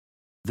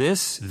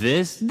This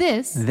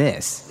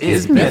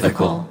is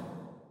Mythical.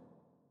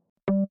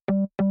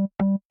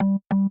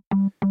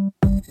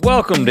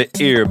 Welcome to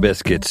Ear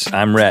Biscuits.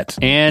 I'm Rhett.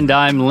 And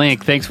I'm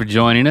Link. Thanks for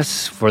joining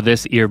us for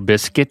this Ear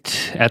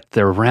Biscuit at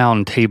the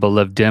round table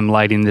of dim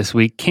lighting this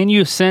week. Can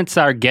you sense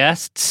our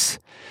guests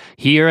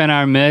here in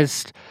our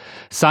midst,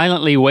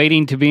 silently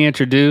waiting to be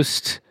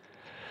introduced?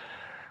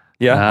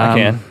 Yeah, I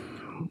can.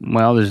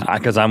 Well, there's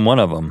Because I'm one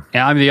of them.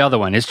 and I'm the other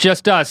one. It's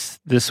just us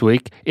this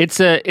week. It's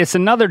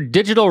another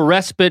digital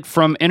respite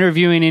from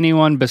interviewing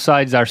anyone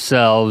besides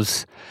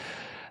ourselves.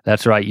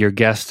 That's right. Your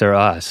guests are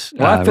us.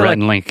 Well, I feel Rhett like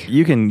and Link.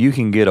 you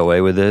can get away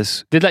with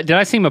this. Did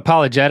I seem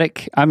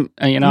apologetic? I'm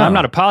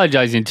not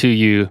apologizing to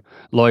you,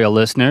 loyal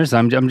listeners.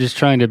 I'm just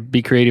trying to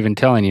be creative in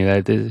telling you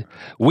that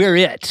we're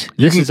it.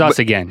 This is us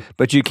again.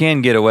 But you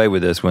can get away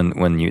with this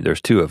when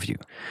there's two of you.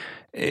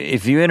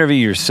 If you interview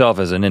yourself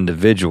as an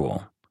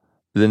individual,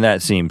 then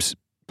that seems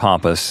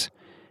pompous,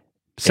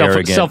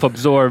 arrogant,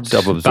 Self-absorbed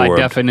by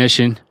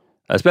definition.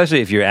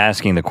 especially if you're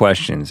asking the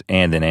questions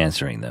and then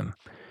answering them.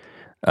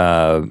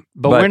 But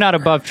we're not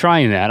above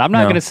trying that. I'm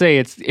not going to say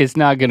it's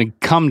not going to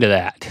come to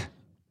that.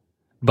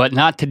 But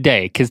not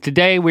today, because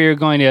today we've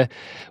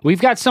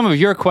got some of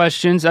your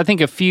questions, I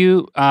think a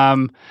few,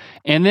 and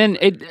then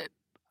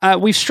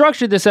we've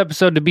structured this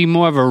episode to be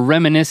more of a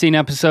reminiscing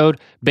episode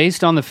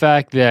based on the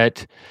fact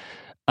that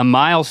a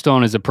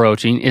milestone is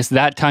approaching. It's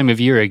that time of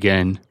year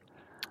again.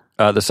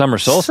 The summer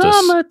solstice.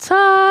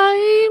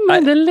 Summertime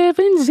and the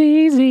living's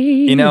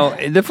easy. You know,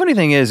 the funny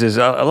thing is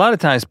a lot of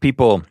times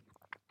people,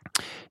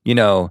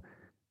 you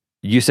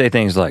say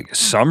things like,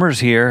 summer's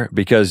here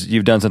because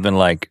you've done something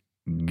like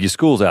your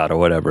school's out or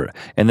whatever.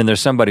 And then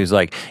there's somebody who's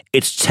like,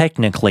 it's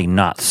technically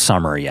not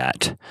summer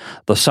yet.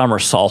 The summer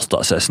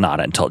solstice is not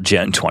until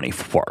Jan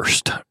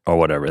 21st or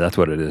whatever. That's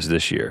what it is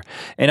this year.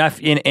 And I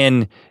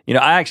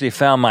actually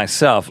found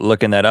myself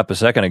looking that up a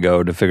second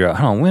ago to figure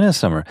out, when is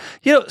summer?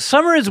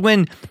 Summer is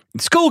when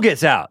school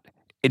gets out.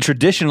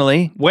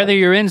 Traditionally. Whether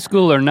you're in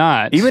school or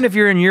not. Even if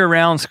you're in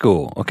year-round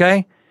school,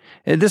 okay?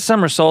 This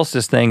summer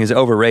solstice thing is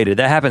overrated.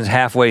 That happens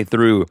halfway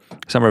through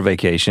summer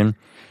vacation.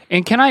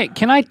 And can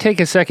I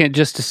take a second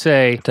just to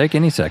say... Take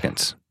any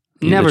seconds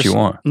that you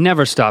want.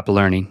 Never stop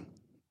learning.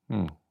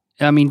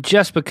 I mean,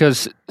 just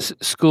because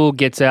school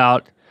gets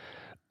out,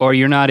 or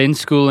you're not in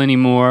school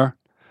anymore,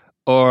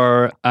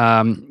 or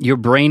your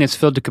brain is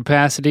filled to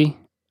capacity,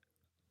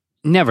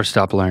 never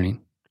stop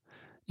learning.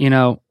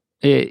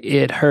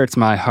 It hurts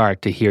my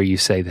heart to hear you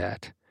say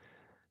that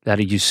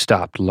you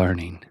stopped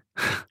learning.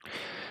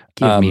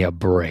 Give me a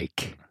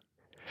break.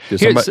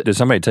 Did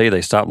somebody tell you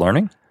they stopped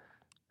learning?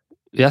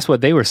 That's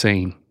what they were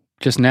saying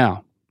just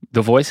now.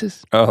 The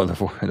voices? Oh, the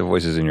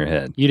voices in your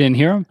head. You didn't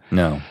hear them?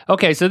 No.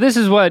 Okay, so this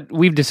is what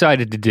we've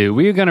decided to do.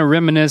 We're going to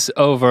reminisce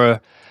over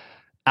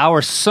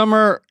our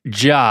summer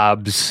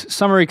jobs,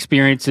 summer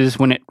experiences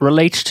when it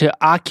relates to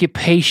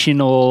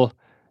occupational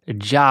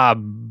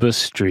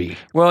jobstry.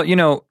 Well,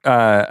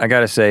 I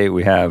got to say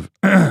we have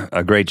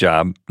a great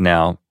job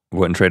now.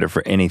 Wouldn't trade it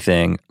for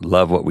anything.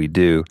 Love what we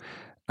do.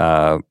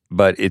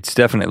 But it's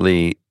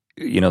definitely...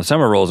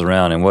 summer rolls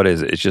around and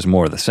it's just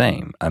more of the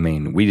same. I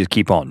mean, we just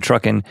keep on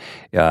trucking.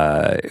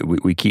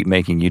 We keep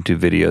making YouTube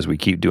videos. We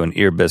keep doing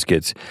ear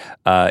biscuits.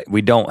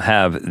 We don't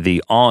have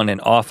the on and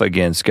off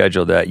again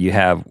schedule that you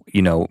have,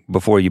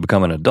 before you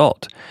become an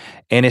adult.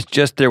 And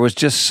there was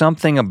just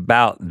something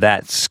about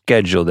that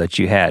schedule that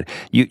you had.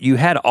 You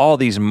had all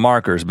these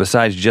markers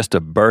besides just a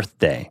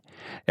birthday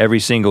every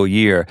single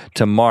year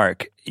to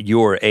mark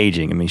your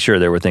aging. I mean, sure,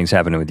 there were things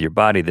happening with your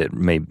body that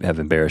may have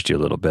embarrassed you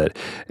a little bit,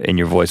 and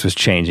your voice was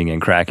changing and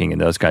cracking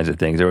and those kinds of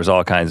things. There was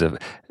all kinds of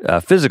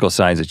physical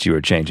signs that you were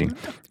changing.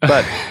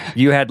 But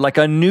you had like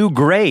a new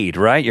grade,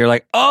 right? You're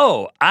like,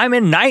 oh, I'm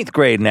in 9th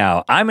grade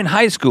now. I'm in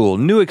high school,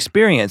 new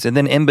experience. And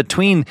then in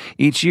between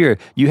each year,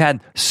 you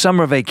had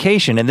summer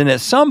vacation. And then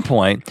at some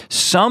point,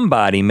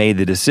 somebody made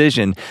the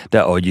decision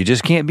that, you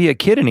just can't be a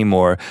kid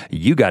anymore.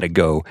 You got to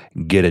go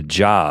get a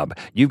job.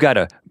 You've got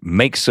to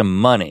make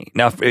some money.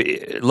 Now,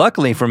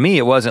 luckily for me,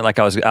 it wasn't like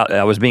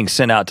I was being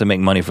sent out to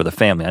make money for the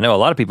family. I know a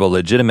lot of people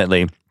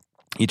legitimately,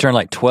 you turn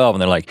like 12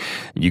 and they're like,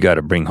 you got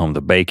to bring home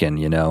the bacon,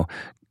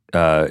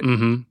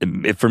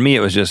 For me,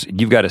 it was just,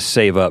 you've got to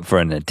save up for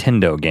a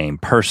Nintendo game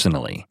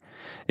personally.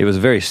 It was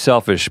a very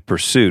selfish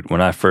pursuit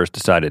when I first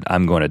decided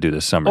I'm going to do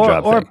this summer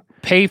job thing. Or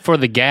pay for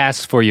the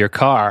gas for your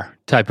car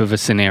type of a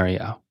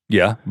scenario.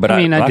 Yeah, but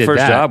my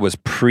first job was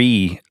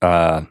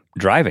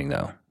pre-driving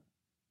though.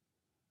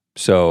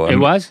 So it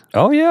was?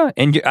 Oh yeah,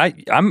 and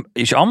I'm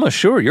almost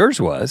sure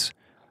yours was.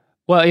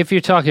 Well, if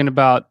you're talking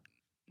about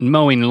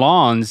mowing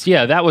lawns,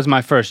 yeah, that was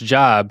my first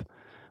job,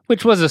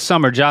 which was a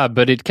summer job,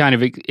 but it kind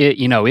of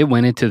it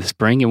went into the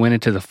spring, it went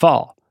into the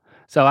fall.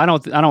 So I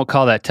don't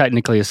call that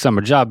technically a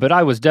summer job, but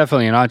I was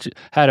definitely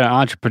had an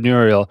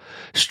entrepreneurial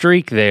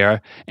streak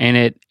there, and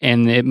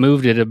it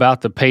moved at about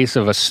the pace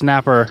of a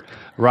snapper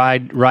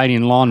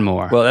riding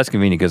lawnmower. Well, that's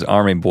convenient because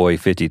Army Boy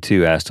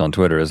 52 asked on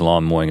Twitter, is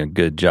lawn mowing a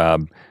good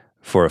job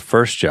for a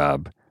first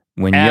job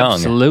when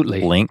Absolutely.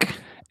 young? Link.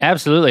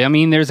 Absolutely. I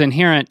mean, there's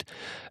inherent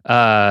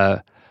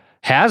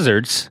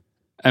hazards.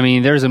 I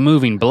mean, there's a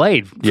moving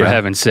blade, for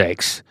heaven's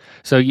sakes.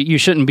 So you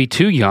shouldn't be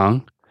too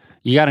young.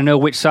 You got to know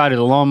which side of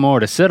the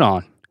lawnmower to sit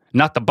on,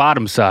 not the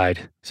bottom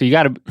side. So you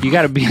got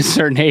to be a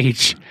certain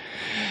age.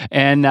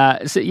 And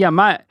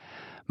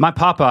my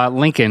papa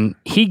Lincoln,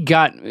 he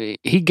got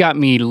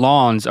me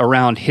lawns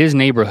around his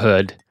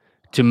neighborhood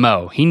to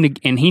mow. He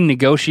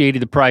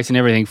negotiated the price and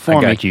everything for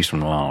me. I got you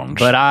some lawns.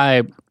 But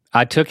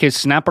I took his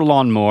snapper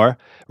lawnmower,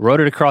 rode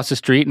it across the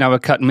street, and I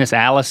would cut Miss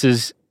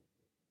Alice's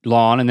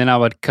lawn, and then I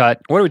would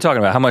cut. What are we talking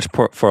about? How much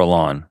for a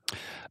lawn?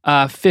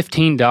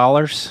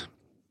 $15.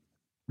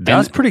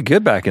 That's pretty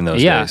good back in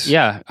those days.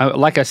 Yeah.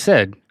 Like I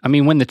said, I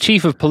mean, when the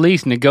chief of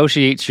police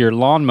negotiates your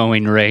lawn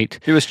mowing rate,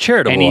 it was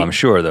charitable. I'm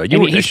sure, though.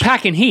 He's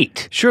packing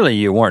heat. Surely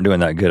you weren't doing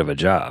that good of a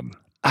job.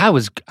 I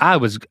was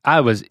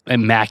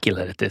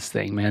immaculate at this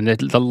thing, man.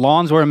 The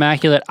lawns were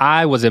immaculate.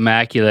 I was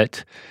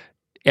immaculate.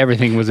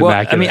 Everything was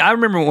immaculate. I mean, I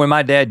remember when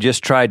my dad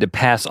just tried to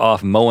pass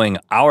off mowing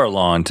our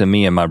lawn to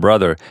me and my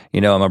brother. You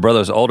know, my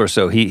brother's older,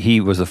 so he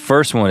was the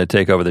first one to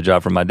take over the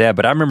job from my dad.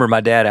 But I remember my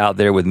dad out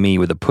there with me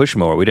with a push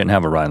mower. We didn't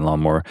have a riding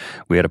lawnmower.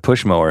 We had a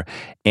push mower.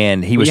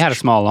 And he had a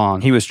small lawn.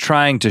 He was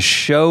trying to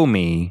show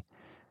me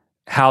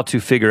how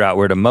to figure out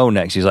where to mow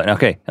next. He's like,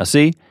 okay, now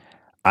see,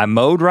 I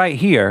mowed right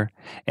here,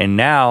 and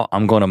now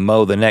I'm going to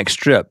mow the next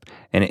strip.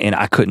 And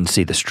I couldn't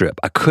see the strip.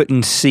 I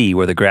couldn't see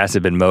where the grass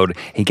had been mowed.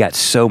 He got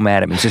so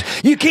mad at me. He says,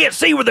 "You can't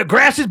see where the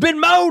grass has been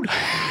mowed?"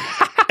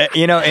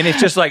 You know, and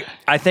it's just like,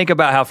 I think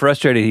about how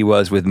frustrated he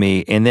was with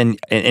me, and then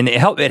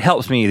it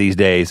helps me these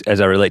days as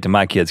I relate to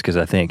my kids, because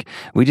I think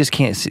we just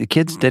can't see,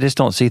 kids, they just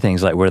don't see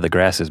things like where the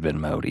grass has been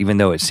mowed, even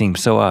though it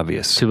seems so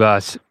obvious. To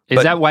us.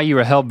 Is that why you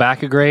were held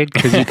back a grade?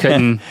 Because you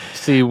couldn't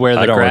see where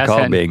the grass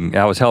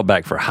I was held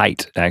back for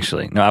height,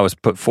 actually. No, I was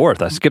put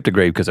fourth. I skipped a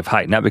grade because of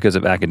height, not because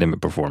of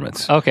academic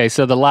performance. Okay,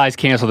 so the lies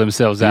cancel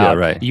themselves out. Yeah,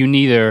 right. You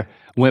neither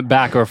went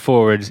back or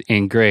forwards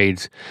in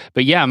grades.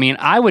 But yeah, I mean,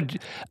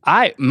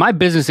 my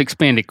business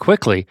expanded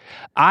quickly.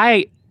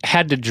 I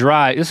had to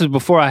drive, this was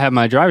before I had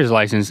my driver's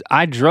license,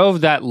 I drove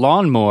that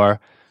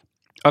lawnmower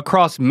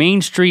across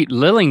Main Street,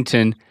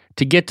 Lillington,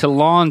 to get to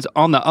lawns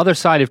on the other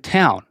side of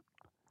town.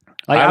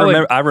 Like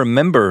I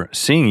remember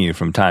seeing you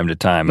from time to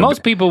time.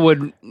 Most people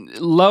would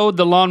load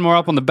the lawnmower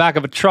up on the back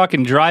of a truck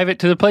and drive it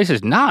to the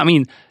places. Nah, I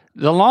mean,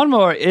 the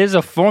lawnmower is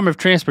a form of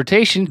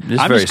transportation.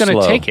 I'm just going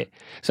to take it.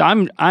 So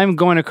I'm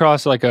going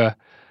across like a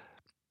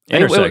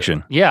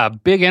intersection.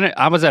 Big.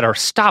 I was at a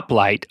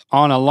stoplight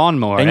on a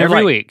lawnmower and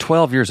every week.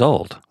 12 years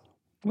old.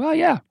 Well,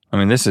 yeah. I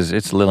mean, it's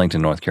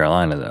Lillington, North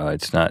Carolina, though.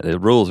 It's not. The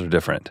rules are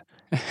different,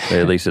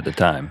 at least at the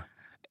time.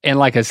 And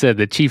like I said,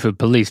 the chief of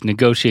police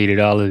negotiated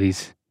all of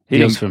these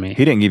deals for me.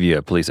 He didn't give you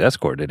a police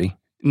escort, did he?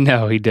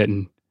 No, he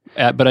didn't.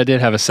 But I did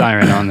have a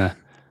siren on the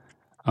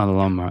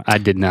lawnmower. I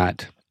did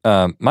not.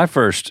 My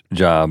first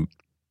job,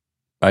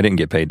 I didn't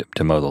get paid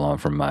to mow the lawn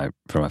for my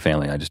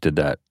family. I just did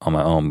that on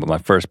my own. But my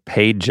first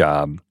paid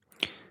job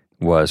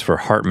was for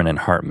Hartman and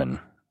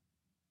Hartman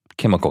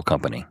Chemical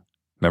Company.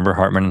 Remember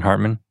Hartman and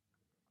Hartman?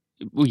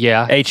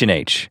 Yeah.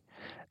 H&H.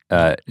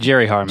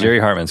 Jerry Hartman. Jerry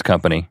Hartman's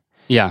company.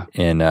 Yeah.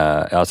 In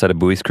outside of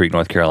Bowie's Creek,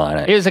 North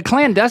Carolina. It was a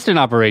clandestine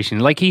operation.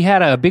 Like he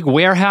had a big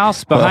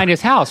warehouse behind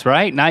his house,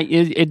 right?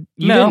 It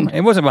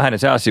wasn't behind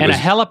his house. It was a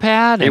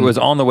helipad? It was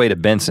on the way to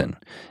Benson.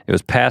 It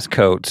was past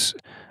Coates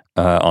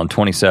on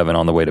 27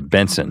 on the way to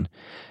Benson.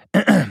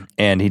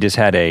 And he just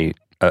had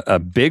a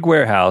big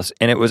warehouse,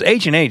 and it was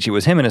H&H. It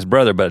was him and his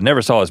brother, but I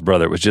never saw his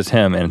brother. It was just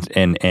him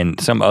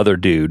and some other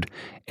dude,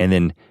 and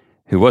then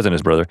who wasn't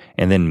his brother,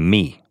 and then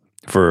me.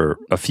 For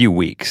a few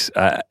weeks.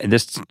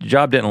 This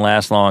job didn't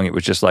last long. It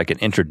was just like an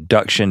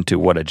introduction to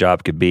what a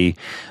job could be.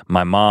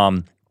 My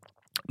mom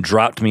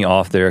dropped me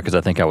off there because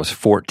I think I was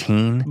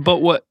 14. But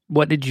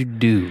what did you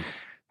do?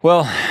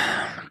 Well,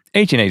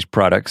 H&H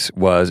Products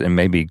was, and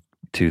maybe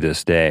to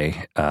this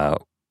day,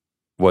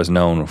 was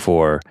known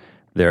for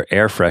their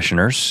air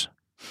fresheners.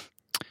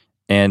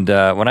 And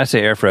when I say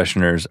air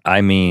fresheners,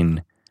 I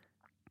mean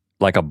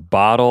like a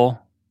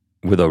bottle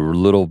with a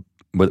little,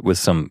 with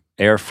some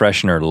air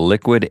freshener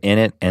liquid in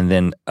it, and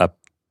then a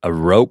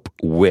rope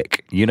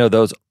wick. You know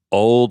those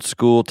old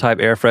school type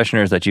air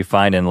fresheners that you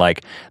find in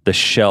like the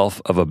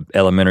shelf of an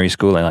elementary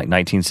school in like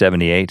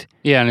 1978?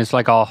 Yeah, and it's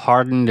like all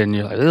hardened, and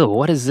you're like, "Ew,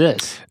 what is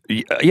this?"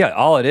 Yeah,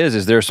 all it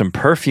is there's some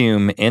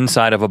perfume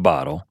inside of a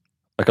bottle,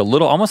 like a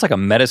little, almost like a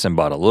medicine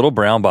bottle, a little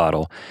brown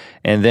bottle,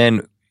 and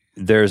then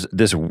there's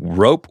this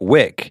rope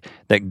wick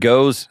that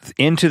goes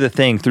into the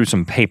thing through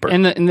some paper.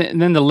 And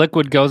then the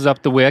liquid goes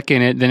up the wick,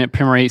 and it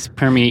permeates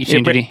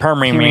into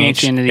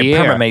the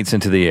air. Permeates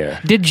into the air.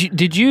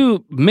 Did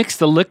you mix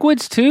the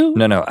liquids too?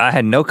 No. I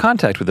had no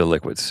contact with the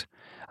liquids.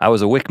 I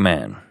was a wick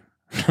man.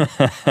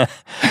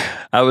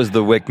 I was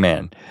the wick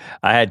man.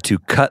 I had to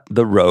cut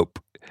the rope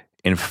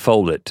and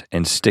fold it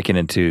and stick it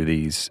into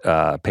these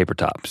paper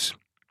tops.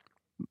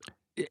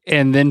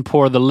 And then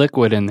pour the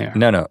liquid in there.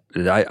 No.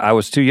 I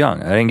was too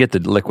young. I didn't get the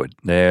liquid.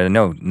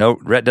 No.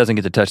 Rhett doesn't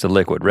get to touch the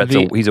liquid.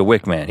 He's a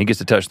wick man. He gets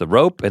to touch the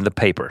rope and the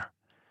paper.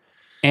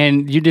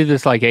 And you did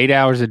this like 8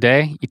 hours a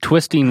day? You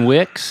twisting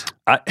wicks?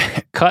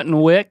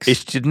 Cutting wicks?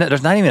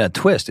 There's not even a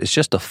twist. It's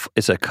just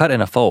it's a cut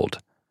and a fold.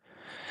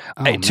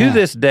 To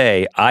this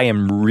day, I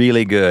am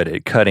really good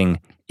at cutting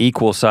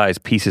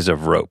equal-sized pieces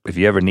of rope. If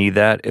you ever need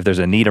that, if there's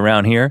a need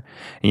around here,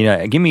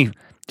 give me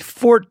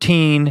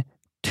 14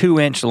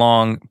 2-inch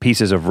long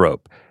pieces of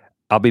rope.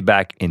 I'll be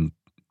back in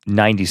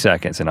 90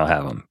 seconds and I'll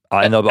have them.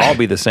 And they'll all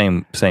be the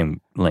same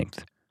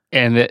length.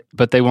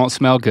 But they won't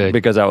smell good.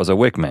 Because I was a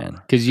wick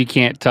man. Because you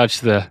can't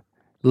touch the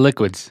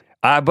liquids.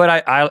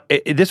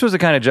 This was the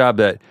kind of job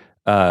that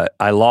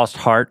I lost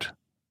heart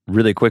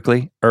really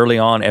quickly, early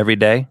on every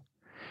day.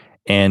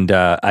 And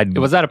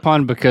was that a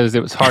pun because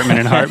it was Hartman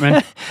and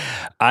Hartman?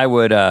 I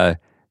would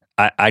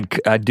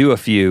I'd do a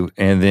few,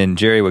 and then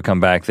Jerry would come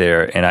back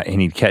there,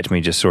 and he'd catch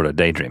me just sort of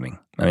daydreaming.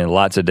 I mean,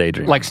 lots of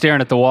daydreaming. Like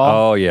staring at the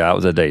wall? Oh yeah, I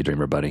was a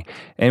daydreamer, buddy.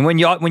 And when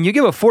you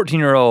give a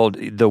 14-year-old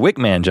the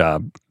wickman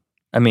job,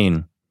 I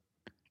mean,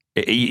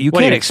 you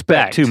can't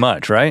expect too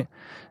much, right?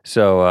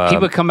 So he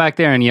would come back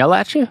there and yell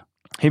at you.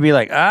 He'd be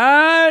like,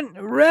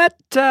 Rhett,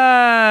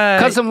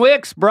 cut some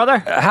wicks, brother.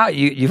 How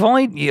you've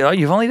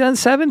only done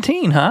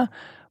 17, huh?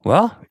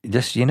 Well,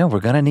 just we're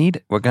gonna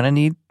need a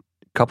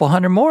couple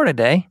hundred more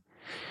today.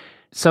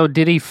 So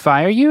did he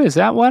fire you? Is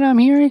that what I'm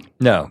hearing?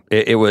 No,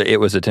 it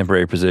was a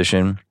temporary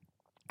position.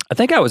 I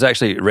think I was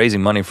actually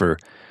raising money for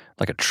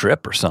like a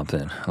trip or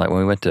something. Like when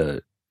we went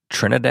to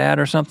Trinidad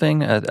or something.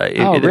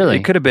 Really?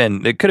 It could have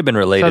been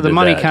related. So the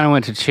money kind of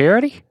went to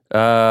charity?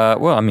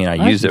 Well, I mean,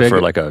 I used it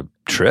for like a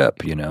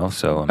trip,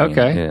 So I mean,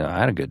 okay. I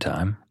had a good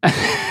time.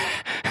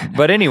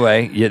 But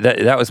anyway,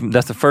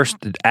 that's the first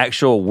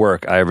actual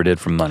work I ever did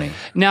for money.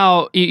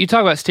 Now you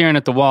talk about staring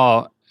at the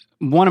wall.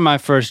 One of my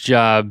first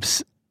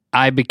jobs,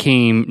 I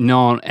became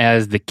known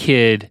as the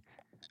kid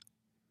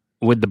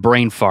with the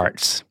brain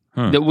farts.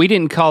 That we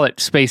didn't call it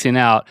spacing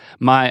out.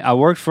 I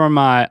worked for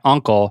my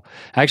uncle.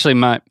 Actually,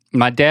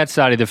 my dad's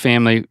side of the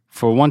family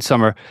for one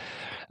summer.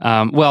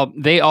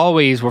 They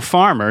always were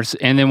farmers,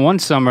 and then one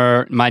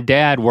summer my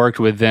dad worked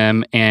with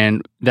them,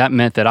 and that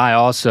meant that I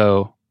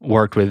also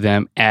worked with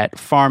them at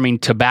farming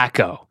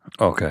tobacco.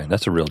 Okay,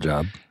 that's a real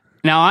job.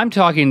 Now I'm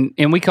talking,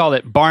 and we call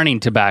it barning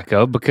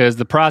tobacco because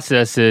the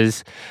process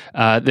is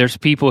there's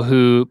people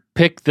who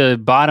pick the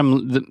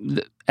bottom.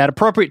 At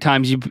appropriate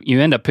times, you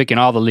end up picking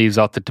all the leaves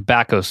off the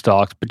tobacco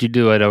stalks, but you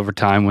do it over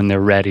time when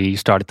they're ready. You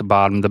start at the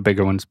bottom, the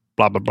bigger ones,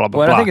 blah, blah, blah, blah,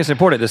 Well, blah. I think it's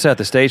important to set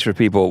the stage for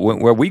people.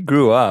 Where we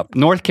grew up,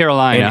 North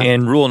Carolina,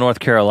 in rural North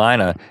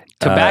Carolina,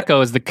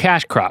 tobacco is the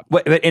cash crop.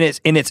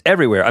 And it's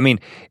everywhere. I mean,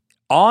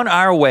 on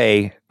our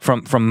way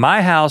from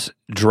my house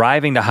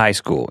driving to high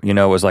school, it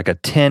was like a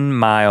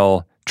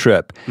 10-mile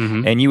trip,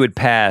 and you would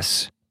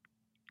pass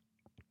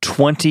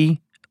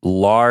 20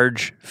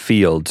 large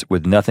fields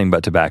with nothing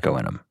but tobacco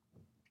in them.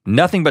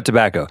 Nothing but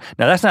tobacco.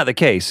 Now, that's not the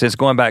case. Since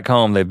going back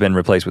home, they've been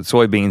replaced with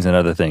soybeans and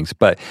other things.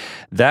 But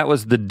that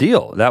was the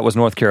deal. That was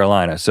North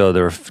Carolina. So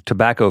there were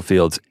tobacco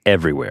fields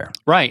everywhere.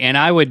 Right. And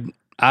I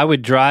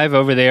would drive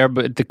over there,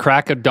 but at the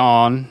crack of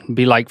dawn,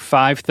 be like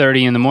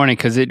 5:30 in the morning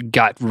because it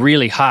got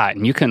really hot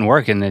and you couldn't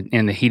work in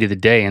the heat of the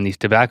day in these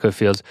tobacco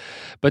fields.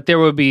 But there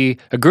would be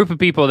a group of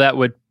people that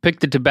would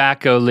pick the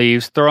tobacco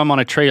leaves, throw them on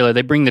a trailer.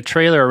 They bring the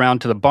trailer around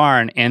to the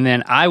barn, and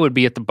then I would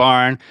be at the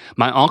barn.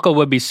 My uncle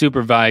would be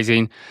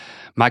supervising.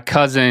 My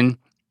cousin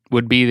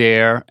would be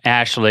there,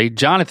 Ashley.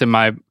 Jonathan,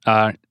 my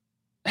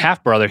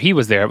half-brother, he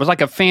was there. It was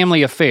like a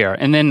family affair.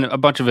 And then a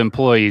bunch of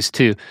employees,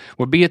 too,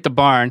 would be at the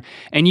barn,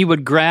 and you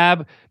would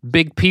grab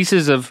big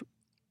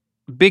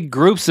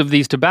groups of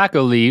these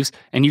tobacco leaves,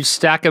 and you'd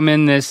stack them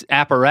in this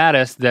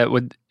apparatus that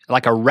would,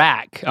 like a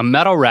rack, a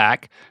metal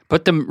rack,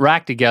 put the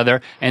rack together,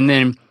 and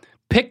then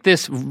pick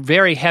this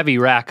very heavy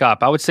rack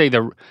up. I would say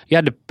you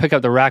had to pick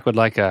up the rack with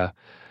like a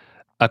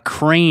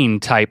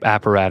crane-type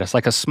apparatus,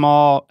 like a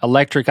small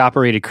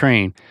electric-operated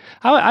crane.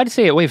 I'd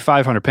say it weighed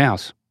 500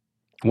 pounds,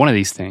 one of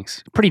these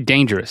things. Pretty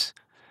dangerous.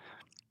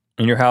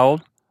 And you're how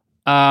old?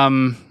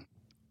 Well,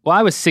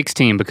 I was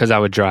 16 because I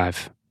would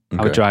drive. Okay.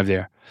 I would drive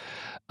there.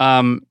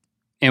 And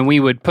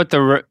we would put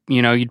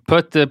you'd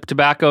put the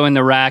tobacco in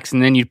the racks,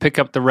 and then you'd pick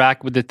up the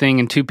rack with the thing,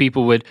 and two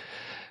people would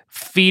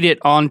feed it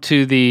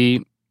onto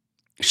the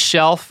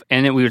shelf,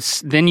 and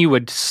then you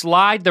would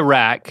slide the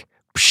rack,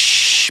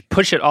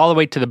 push it all the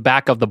way to the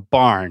back of the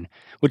barn,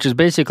 which is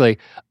basically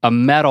a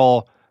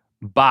metal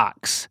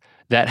box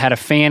that had a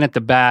fan at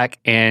the back,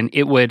 and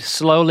it would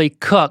slowly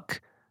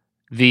cook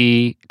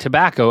the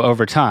tobacco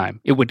over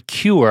time. It would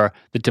cure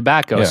the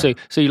tobacco. Yeah.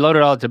 So you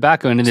loaded all the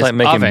tobacco into this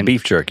oven. It's like making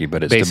beef jerky,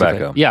 but it's basically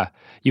tobacco. Yeah.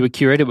 You would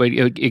cure it.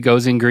 It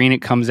goes in green.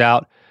 It comes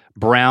out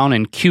brown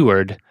and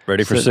cured.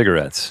 Ready for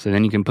cigarettes. So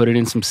then you can put it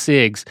in some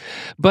cigs.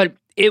 But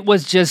it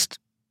was just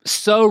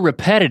so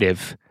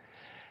repetitive.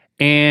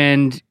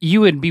 And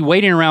you would be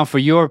waiting around for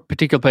your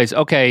particular place.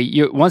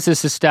 Okay, once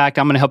this is stacked,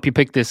 I'm going to help you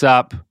pick this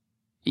up.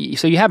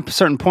 So you have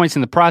certain points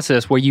in the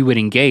process where you would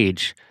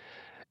engage.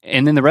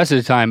 And then the rest of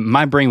the time,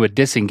 my brain would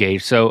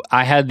disengage. So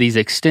I had these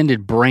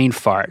extended brain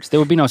farts. There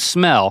would be no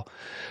smell,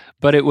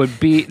 but it would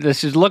be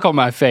this just look on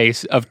my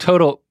face of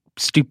total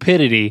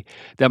stupidity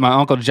that my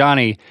Uncle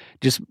Johnny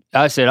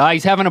I said,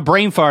 he's having a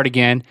brain fart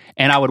again.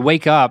 And I would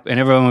wake up and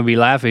everyone would be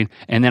laughing.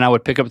 And then I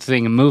would pick up the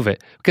thing and move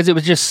it because it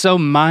was just so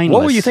mindless.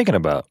 What were you thinking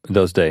about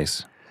those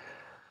days?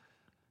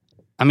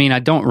 I mean, I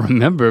don't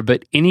remember,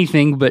 but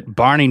anything but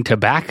burning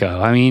tobacco.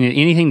 I mean,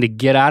 anything to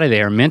get out of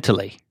there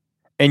mentally.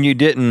 And you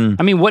didn't...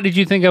 I mean, what did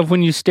you think of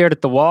when you stared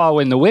at the wall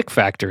in the Wick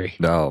factory?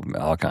 Oh,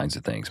 all kinds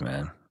of things,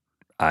 man.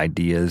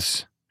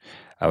 Ideas.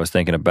 I was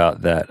thinking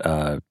about that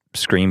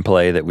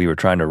screenplay that we were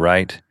trying to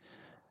write,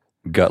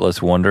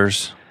 Gutless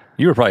Wonders.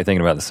 You were probably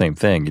thinking about the same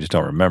thing. You just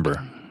don't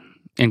remember.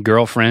 And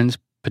Girlfriends,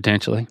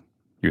 potentially.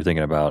 You were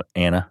thinking about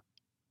Anna?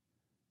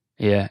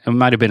 Yeah, it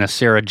might have been a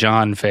Sarah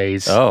John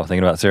phase. Oh,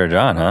 thinking about Sarah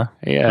John, huh?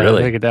 Yeah,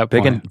 really? I think at that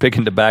point.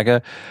 Picking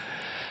tobacco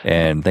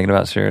and thinking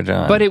about Sarah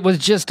John. But it was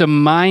just a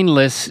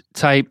mindless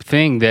type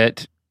thing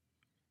that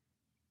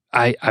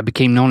I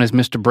became known as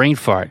Mr. Brain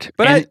Fart.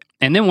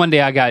 And then one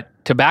day I got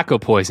tobacco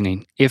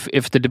poisoning. If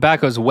the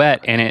tobacco's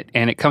wet and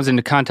it comes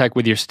into contact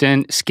with your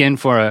skin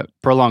for a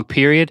prolonged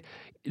period,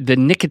 the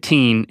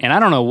nicotine and I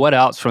don't know what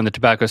else from the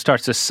tobacco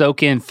starts to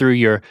soak in through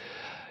your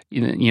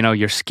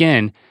your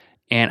skin,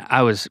 and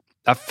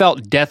I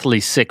felt deathly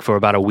sick for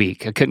about a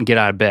week. I couldn't get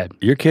out of bed.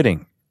 You're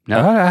kidding.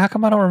 No. How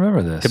come I don't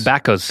remember this?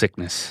 Tobacco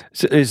sickness.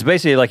 So it's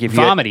basically like if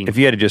vomiting. If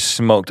you had just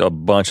smoked a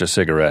bunch of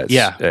cigarettes,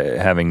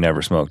 having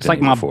never smoked it's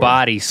like my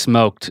body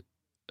smoked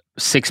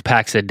 6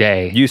 packs a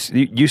day. You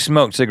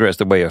smoked cigarettes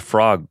the way a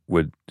frog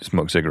would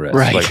smoke cigarettes,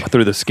 right? Like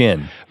through the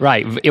skin,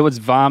 right? It was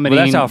vomiting.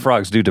 Well, that's how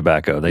frogs do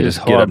tobacco. They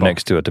just get up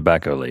next to a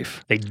tobacco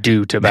leaf. They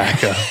do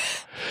tobacco.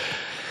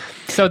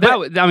 So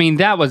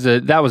that was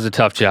a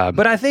tough job.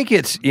 But I think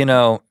it's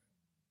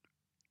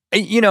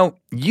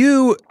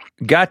you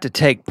got to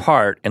take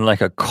part in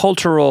like a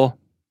cultural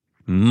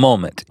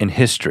moment in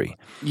history.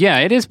 Yeah,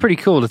 it is pretty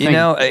cool to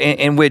think.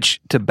 In which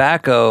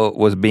tobacco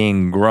was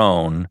being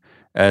grown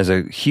as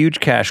a huge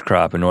cash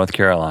crop in North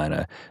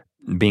Carolina,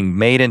 being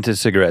made into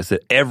cigarettes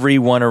that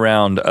everyone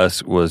around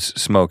us was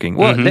smoking.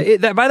 Well,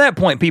 by that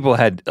point,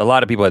 a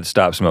lot of people had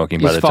stopped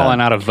smoking. By the time,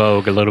 fallen out of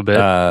vogue a little bit,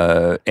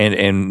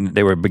 and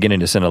they were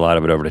beginning to send a lot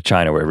of it over to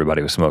China, where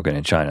everybody was smoking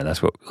in China.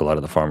 That's what a lot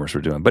of the farmers were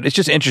doing. But it's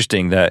just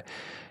interesting that.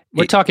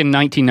 We're talking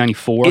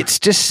 1994. It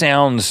just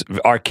sounds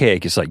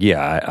archaic. It's like,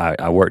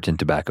 I worked in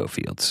tobacco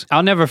fields.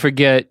 I'll never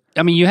forget.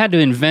 I mean, you had to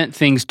invent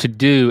things to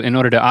do in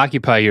order to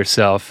occupy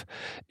yourself.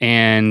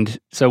 And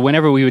so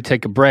whenever we would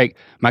take a break,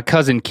 my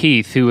cousin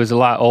Keith, who was a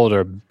lot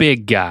older,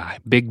 big guy,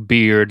 big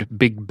beard,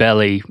 big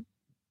belly,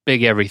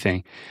 big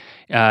everything,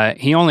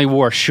 he only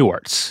wore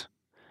shorts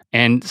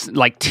and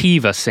like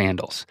Teva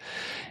sandals.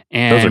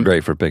 And those are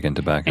great for picking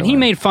tobacco. And he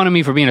made fun of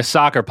me for being a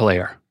soccer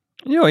player.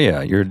 Oh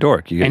yeah, you're a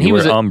dork. You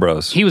was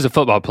Umbros. He was a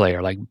football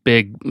player, like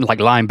big, like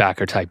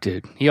linebacker type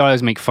dude. He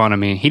always make fun of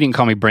me. He didn't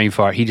call me brain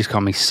fart. He just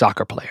called me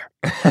soccer player.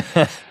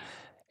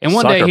 And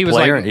one day he was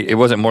like, it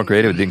wasn't more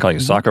creative. It didn't call you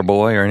soccer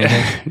boy or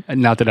anything.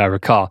 Not that I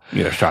recall.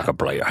 You're a soccer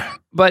player.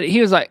 But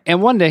he was like,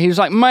 and one day he was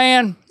like,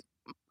 man,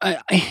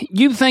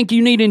 you think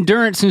you need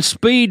endurance and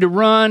speed to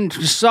run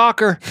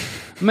soccer?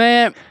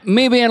 Man,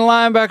 me being a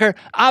linebacker,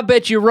 I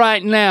bet you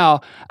right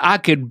now I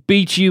could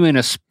beat you in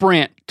a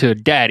sprint to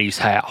Daddy's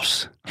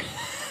house.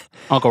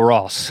 Uncle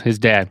Ross, his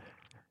dad.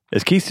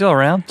 Is Keith still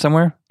around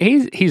somewhere?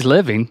 He's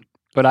living,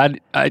 but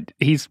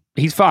he's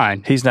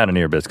fine. He's not an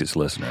Ear Biscuits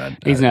listener.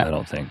 He's not. I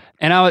don't think.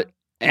 And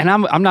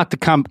I'm not the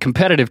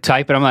competitive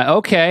type, but I'm like,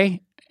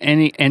 okay.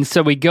 And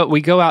so we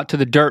go out to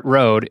the dirt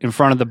road in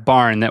front of the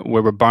barn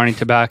where we're burning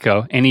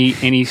tobacco, and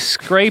he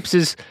scrapes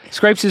his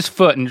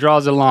foot and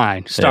draws a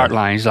line,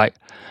 line. He's like,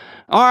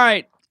 all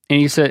right. And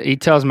he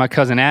tells my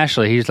cousin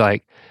Ashley, he's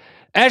like,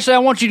 Ashley, I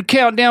want you to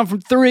count down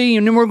from 3,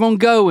 and then we're gonna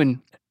go, and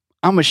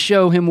I'm gonna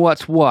show him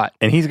what's what.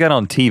 And he's got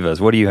on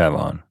Tevas. What do you have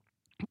on?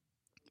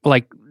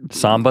 Like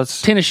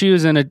Sambas, tennis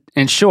shoes, and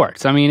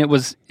shorts. I mean,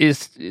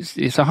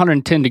 it's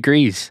 110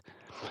 degrees,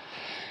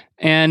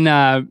 and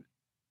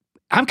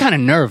I'm kind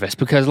of nervous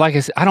because, like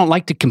I said, I don't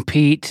like to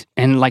compete,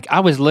 and like I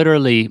was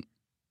literally,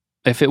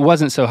 if it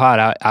wasn't so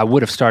hot, I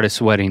would have started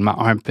sweating my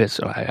armpits.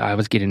 So I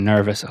was getting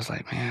nervous. I was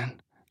like,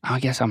 man, I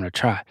guess I'm gonna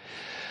try.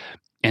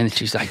 And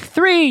she's like,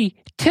 3,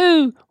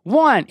 2,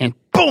 1, and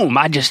boom,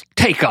 I just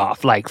take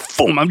off. Like,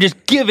 boom, I'm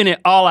just giving it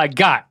all I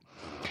got.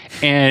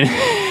 And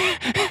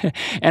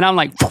and I'm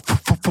like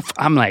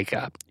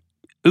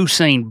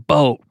Usain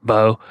Bolt,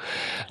 Bo,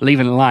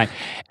 leaving the line.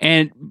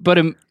 But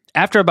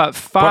after about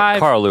 5...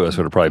 Carl Lewis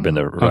would have probably been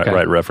the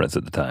right reference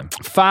at the time.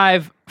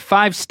 5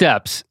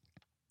 steps,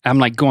 I'm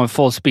like going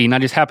full speed, and I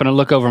just happen to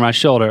look over my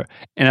shoulder,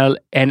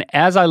 and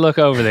as I look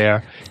over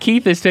there,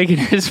 Keith is taking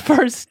his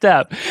first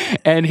step,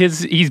 and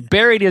he's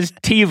buried his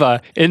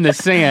Teva in the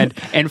sand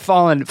and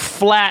fallen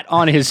flat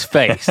on his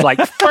face,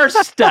 like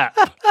first step.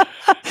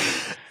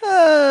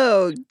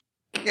 Oh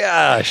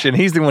gosh! And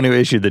he's the one who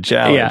issued the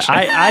challenge.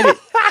 Yeah,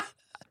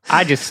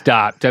 I just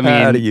stopped. I mean,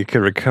 how do you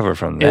recover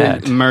from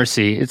that?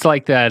 Mercy. It's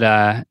like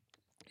that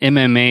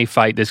MMA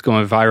fight that's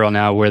going viral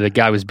now, where the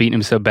guy was beating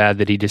him so bad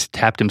that he just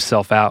tapped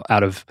himself out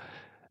of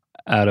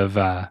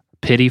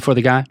pity for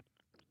the guy.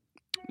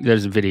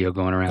 There's a video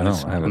going around. No,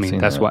 I haven't seen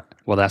that's that.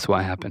 That's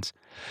what happens.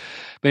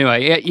 But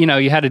anyway, you know,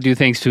 you had to do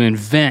things to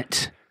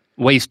invent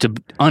ways to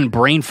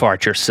unbrain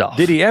fart yourself.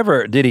 Did he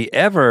ever?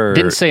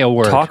 Didn't say a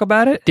word. Talk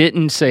about it?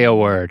 Didn't say a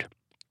word.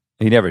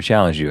 He never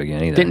challenged you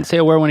again either. Didn't say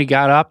a word when he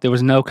got up. There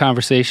was no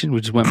conversation.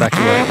 We just went back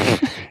to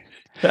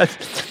work.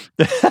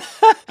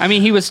 I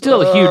mean, he was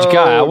still a huge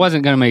guy. I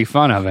wasn't going to make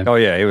fun of him. Oh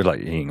yeah, he was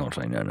like, he ain't gonna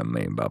say nothing to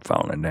me about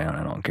falling down.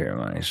 I don't care,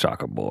 man. He's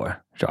soccer boy,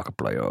 soccer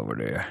player over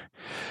there.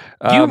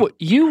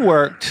 You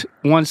worked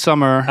one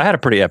summer. I had a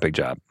pretty epic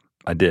job.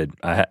 I did.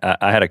 I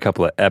had a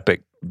couple of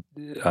epic,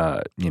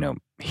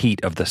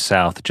 heat of the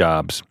South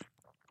jobs.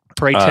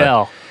 Pray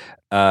tell.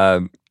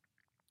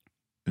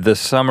 The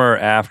summer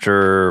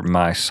after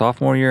my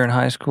sophomore year in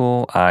high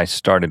school, I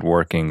started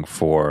working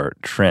for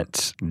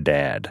Trent's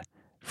dad,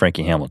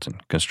 Frankie Hamilton,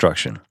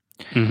 construction.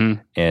 Mm-hmm.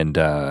 And,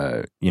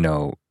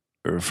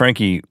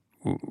 Frankie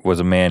was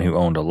a man who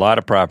owned a lot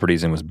of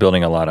properties and was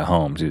building a lot of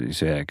homes.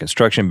 He had a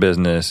construction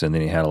business, and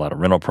then he had a lot of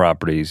rental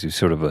properties. He's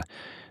sort of a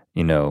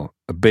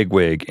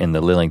bigwig in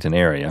the Lillington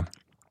area.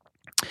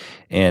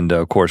 And,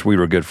 of course, we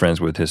were good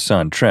friends with his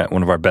son, Trent,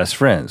 one of our best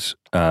friends.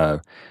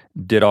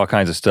 Did all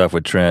kinds of stuff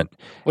with Trent.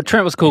 Well,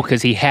 Trent was cool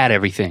because he had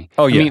everything.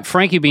 Oh, yeah. I mean,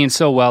 Frankie being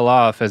so well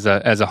off as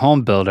a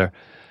home builder,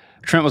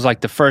 Trent was like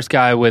the first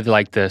guy with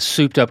like the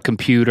souped up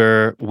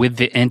computer, with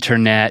the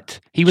internet.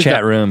 He was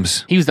Chat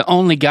rooms. He was the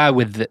only guy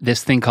with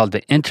this thing called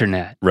the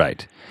internet.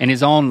 Right. And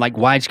his own like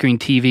widescreen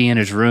TV in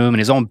his room and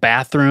his own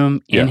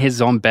bathroom in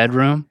his own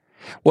bedroom.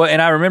 Well,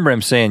 and I remember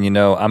him saying,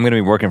 I'm going to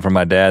be working for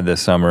my dad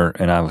this summer.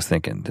 And I was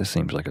thinking, this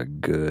seems like a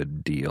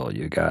good deal.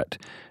 You got,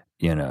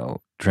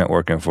 Trent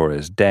working for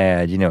his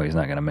dad. He's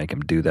not going to make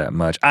him do that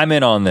much. I'm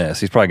in on this.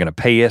 He's probably going to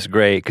pay us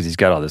great because he's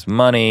got all this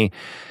money.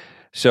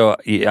 So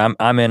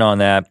I'm in on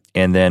that.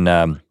 And then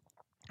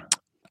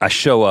I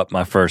show up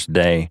my first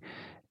day,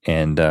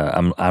 and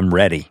I'm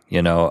ready.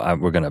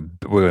 We're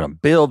gonna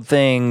build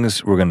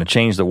things. We're gonna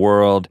change the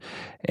world,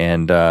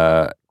 and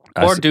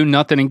do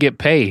nothing and get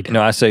paid.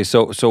 I say,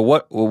 so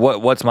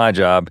what's my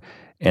job?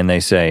 And they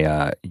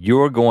say,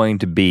 you're going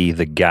to be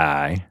the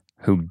guy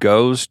who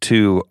goes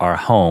to our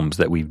homes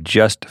that we've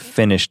just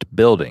finished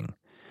building,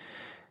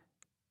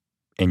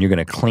 and you're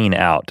going to clean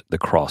out the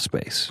crawl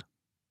space.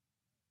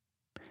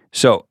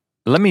 So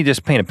let me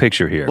just paint a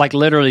picture here. Like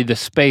literally the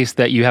space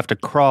that you have to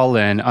crawl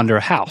in under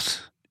a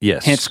house.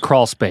 Yes. Hence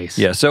crawl space.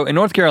 Yeah. So in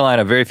North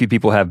Carolina, very few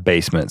people have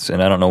basements,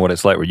 and I don't know what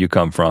it's like where you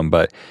come from,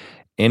 but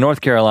in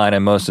North Carolina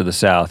and most of the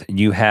South,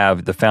 you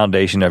have the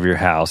foundation of your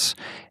house,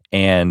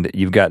 and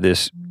you've got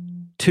this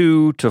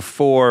 2 to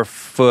 4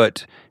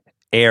 foot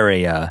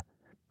area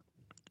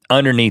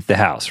underneath the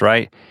house,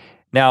 right?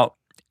 Now,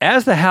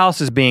 as the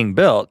house is being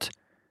built,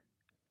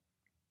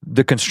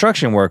 the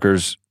construction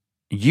workers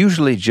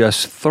usually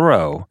just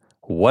throw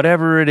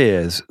whatever it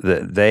is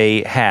that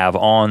they have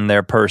on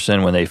their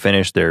person when they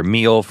finish their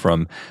meal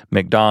from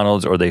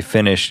McDonald's, or they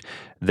finish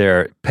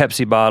their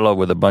Pepsi bottle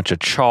with a bunch of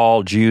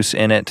chaw juice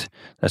in it.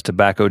 That's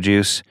tobacco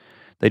juice.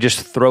 They just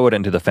throw it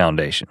into the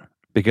foundation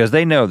because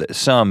they know that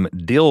some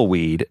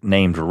dillweed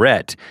named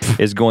Rhett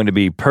is going to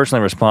be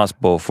personally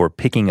responsible for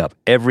picking up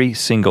every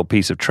single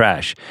piece of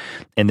trash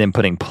and then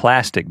putting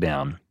plastic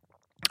down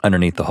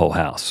underneath the whole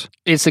house.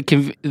 It's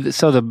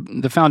so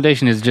the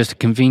foundation is just a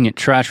convenient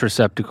trash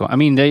receptacle. I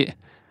mean, they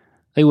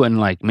wouldn't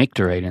like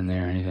micturate in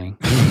there or anything.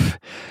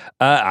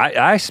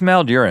 I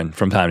smelled urine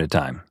from time to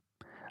time.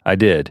 I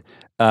did,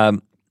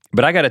 but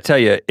I got to tell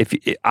you,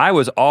 I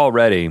was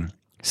already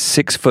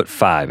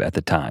 6'5" at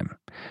the time,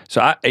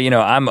 so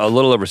I'm a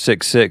little over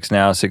 6'6"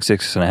 now,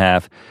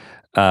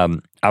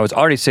 6'6.5". I was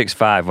already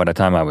 6'5" by the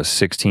time I was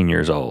 16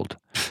 years old.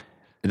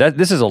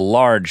 This is a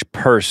large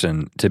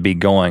person to be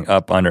going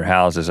up under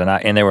houses,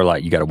 and they were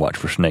like, you got to watch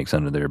for snakes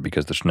under there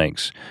because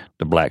the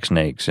black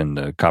snakes and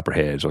the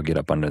copperheads will get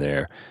up under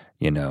there.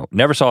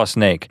 Never saw a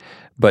snake,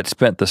 but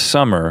spent the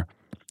summer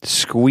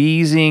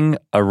squeezing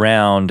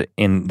around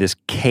in this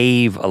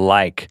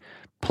cave-like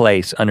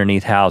place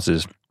underneath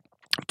houses.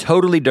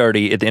 Totally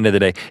dirty at the end of the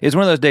day. It's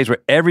one of those days where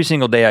every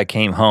single day I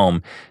came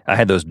home, I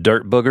had those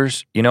dirt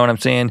boogers. You know what I'm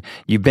saying?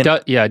 You've been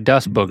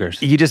dust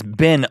boogers. You just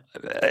been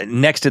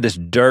next to this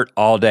dirt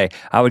all day.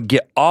 I would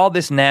get all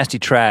this nasty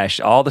trash,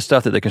 all the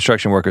stuff that the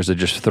construction workers had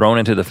just thrown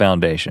into the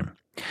foundation.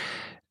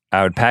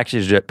 I would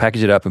package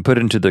it up and put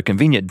it into the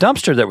convenient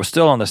dumpster that was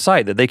still on the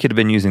site that they could have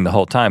been using the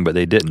whole time, but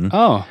they didn't.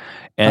 Oh,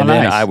 and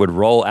then nice. I would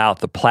roll out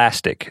the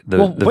plastic,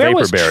 the where vapor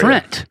was barrier.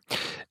 Trent?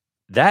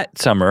 That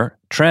summer,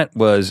 Trent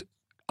was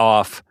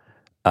off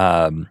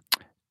doing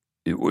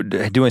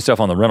stuff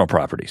on the rental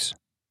properties.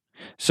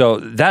 So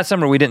that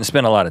summer we didn't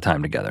spend a lot of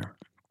time together.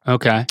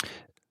 Okay.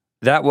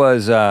 That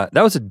was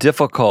a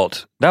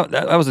difficult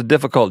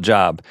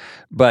job,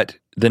 but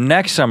the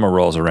next summer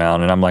rolls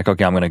around and I'm like,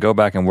 okay, I'm going to go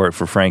back and work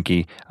for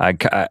Frankie. I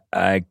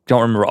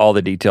don't remember all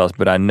the details,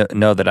 but I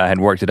know that I had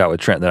worked it out with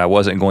Trent that I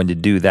wasn't going to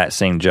do that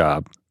same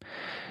job.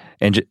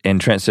 And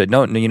Trent said,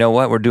 no, you know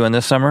what we're doing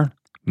this summer?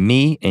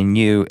 Me and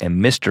you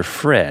and Mr.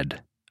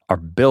 Fred are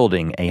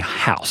building a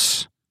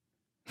house.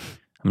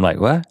 I'm like,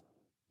 what?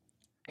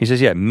 He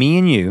says, yeah, me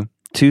and you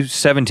 2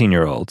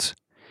 17-year-olds,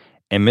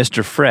 and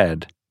Mr.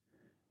 Fred,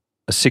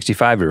 a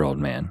 65-year-old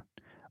man,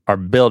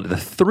 the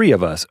three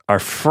of us are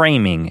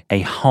framing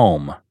a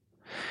home.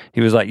 He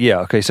was like,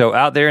 yeah, okay, so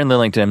out there in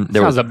Lillington.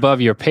 Sounds above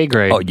your pay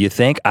grade. Oh, you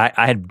think? I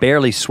had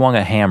barely swung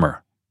a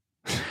hammer.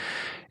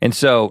 And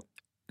so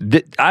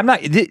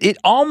it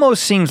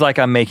almost seems like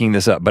I'm making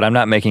this up, but I'm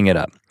not making it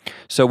up.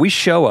 So we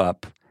show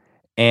up,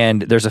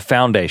 and there's a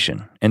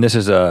foundation, and this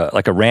is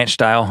like a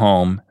ranch-style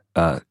home,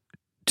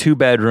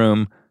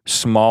 2-bedroom,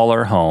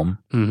 smaller home.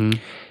 Mm-hmm.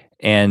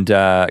 And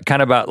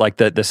kind of about like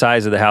the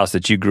size of the house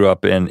that you grew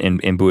up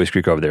in Buies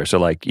Creek over there. So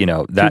like, you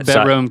know, that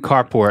 2-bedroom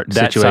carport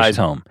that situation. size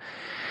home.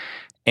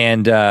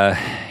 And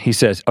he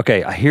says,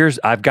 okay,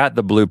 I've got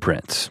the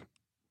blueprints.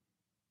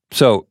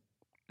 So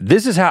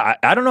this is how,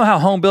 I don't know how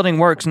home building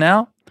works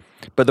now,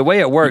 but the way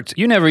it worked.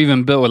 You never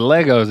even built with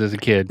Legos as a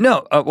kid.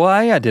 No,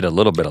 I did a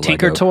little bit of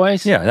Tinker Lego.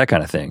 toys? Yeah, that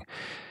kind of thing.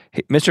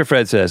 Mr.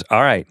 Fred says,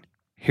 all right,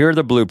 here are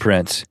the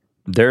blueprints.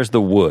 There's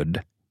the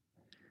wood.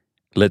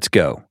 Let's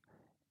go.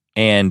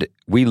 And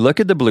we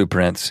look at the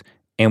blueprints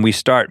and we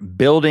start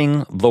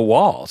building the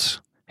walls.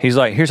 He's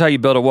like, here's how you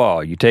build a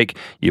wall. You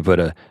put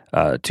a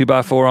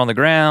 2x4 on the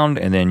ground,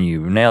 and then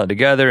you nail it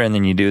together, and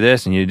then you do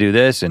this and you do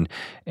this, and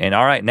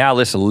all right, now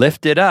let's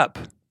lift it up.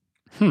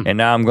 And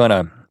now I'm going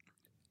to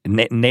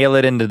nail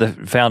it into the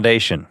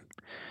foundation.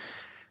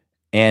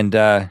 And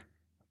the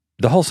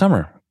whole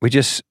summer,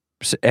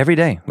 every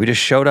day, we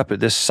just showed up at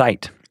this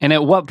site. And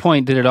at what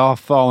point did it all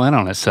fall in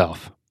on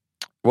itself?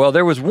 Well,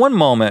 there was one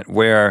moment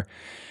where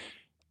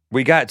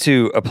we got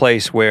to a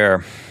place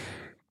where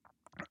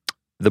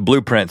the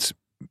blueprints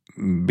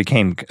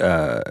became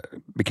a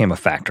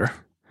factor.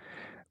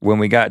 When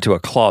we got to a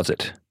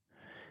closet,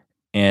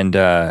 and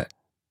I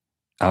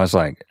was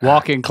like,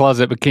 walk-in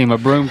closet became a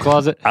broom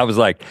closet. I was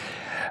like,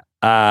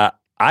 I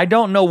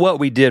don't know what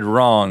we did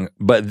wrong,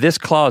 but this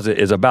closet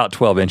is about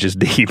 12 inches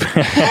deep.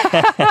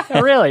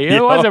 Really?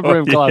 It was a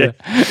broom closet.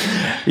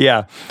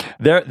 Yeah.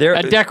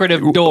 A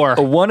decorative door.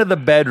 One of the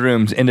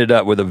bedrooms ended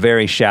up with a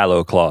very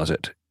shallow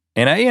closet.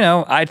 And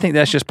I think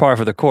that's just par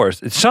for the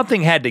course.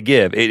 Something had to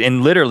give,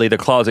 and literally the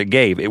closet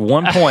gave. At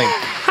one point,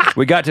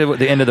 we got to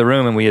the end of the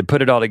room, and we had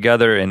put it all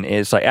together, and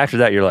it's like, after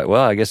that, you're like,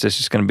 well, I guess it's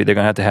just going to be, they're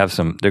going to have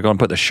they're going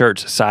to put the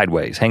shirts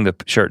sideways, hang the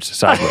shirts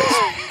sideways.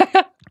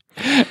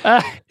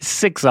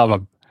 6 of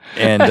them.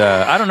 And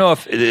I don't know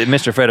if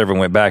Mr. Fred ever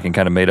went back and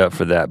kind of made up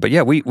for that. But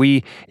yeah,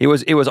 it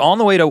was on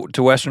the way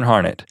to Western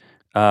Harnett,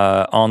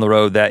 on the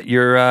road that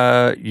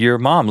your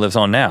mom lives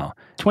on now.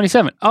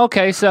 27.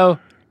 Okay, so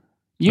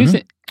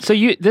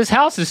this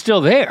house is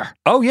still there.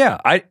 Oh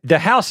yeah, the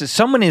house is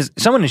someone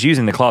is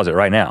using the closet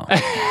right now.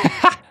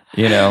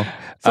 You know,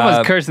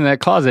 someone's cursing that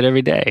closet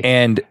every day.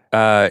 And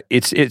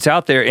it's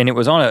out there, and it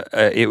was on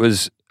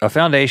a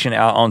foundation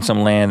out on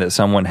some land that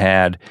someone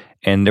had,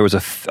 and there was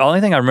the only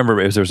thing I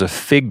remember is there was a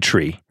fig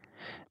tree,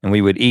 and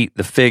we would eat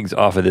the figs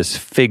off of this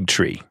fig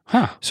tree.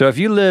 Huh. So if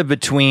you live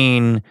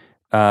between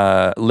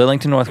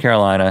Lillington, North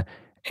Carolina,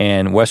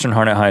 and Western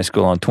Harnett High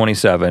School on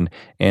 27,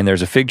 and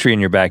there's a fig tree in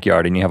your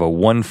backyard, and you have a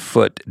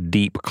 1-foot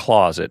deep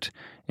closet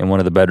in one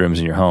of the bedrooms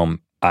in your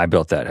home, I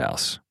built that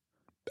house.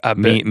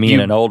 Me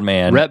and an old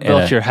man. Rhett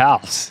built your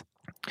house,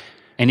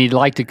 and he'd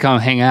like to come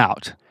hang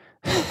out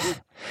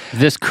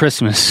this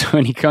Christmas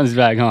when he comes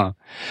back home.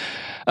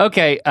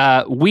 Okay,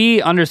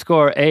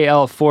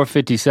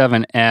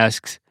 we_AL457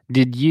 asks,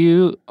 did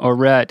you or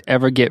Rhett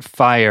ever get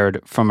fired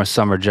from a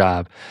summer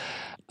job?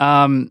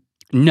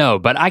 No,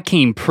 but I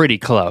came pretty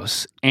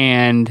close.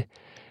 And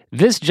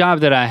this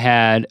job that I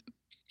had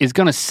is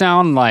going to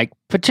sound like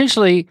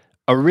potentially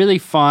a really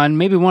fun,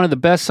 maybe one of the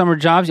best summer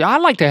jobs.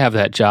 I'd like to have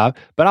that job,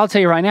 but I'll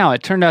tell you right now,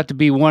 it turned out to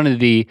be one of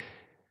the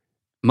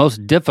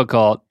most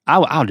difficult,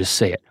 I'll just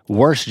say it,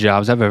 worst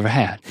jobs I've ever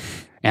had.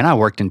 And I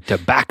worked in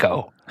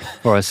tobacco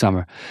for a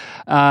summer.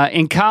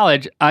 In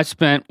college, I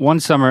spent one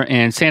summer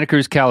in Santa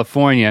Cruz,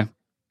 California,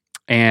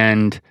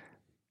 and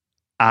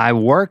I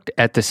worked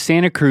at the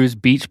Santa Cruz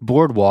Beach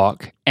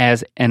Boardwalk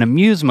as an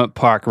amusement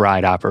park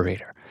ride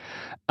operator.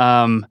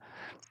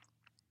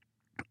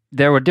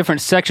 There were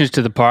different sections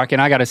to the park,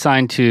 and I got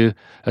assigned to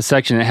a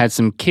section that had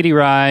some kiddie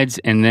rides,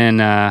 and then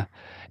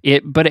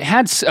but it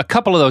had a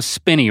couple of those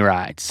spinny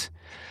rides.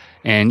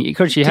 And of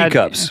course, you had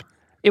teacups.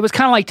 It was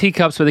kind of like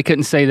teacups, but they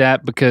couldn't say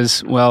that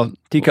because, well,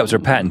 teacups are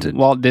patented.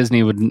 Walt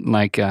Disney would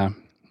run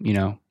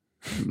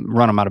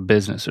them out of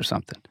business or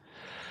something.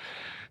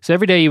 So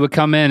every day you would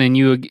come in and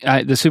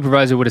the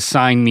supervisor would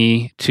assign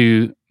me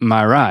to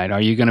my ride.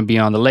 Are you going to be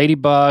on the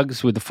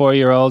ladybugs with the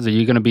 4-year-olds? Are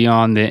you going to be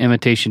on the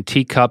imitation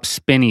teacup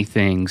spinny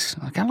things?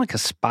 Kind of like a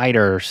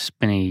spider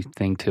spinny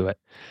thing to it.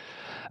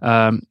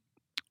 One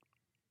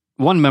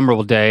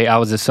memorable day, I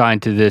was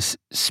assigned to this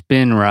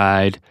spin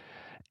ride,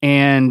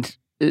 and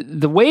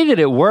the way that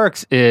it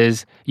works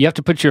is you have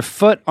to put your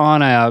foot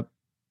on a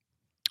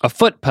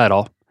foot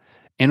pedal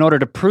in order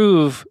to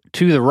prove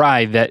to the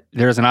ride that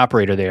there's an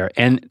operator there.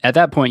 And at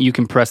that point, you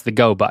can press the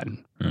go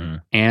button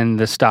and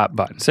the stop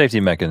button. Safety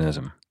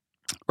mechanism.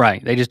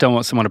 Right. They just don't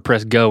want someone to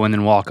press go and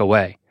then walk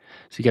away.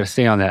 So you got to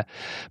stay on that.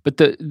 But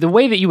the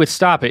way that you would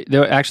stop it,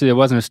 there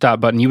wasn't a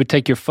stop button. You would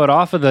take your foot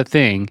off of the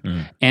thing,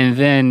 and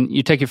then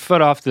you take your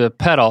foot off the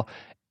pedal,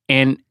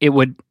 and it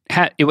would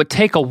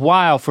take a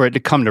while for it to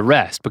come to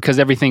rest because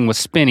everything was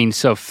spinning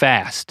so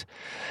fast.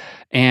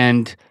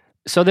 And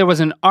so there was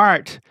an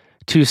art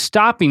to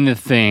stopping the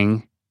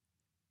thing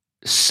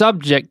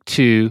subject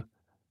to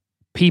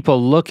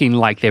people looking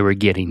like they were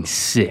getting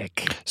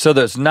sick. So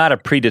there's not a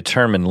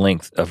predetermined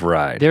length of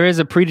ride. There is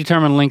a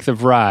predetermined length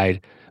of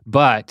ride,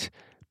 but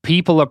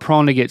people are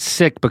prone to get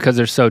sick because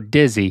they're so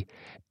dizzy,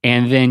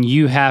 and then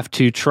you have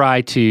to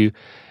try to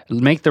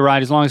make the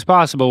ride as long as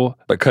possible.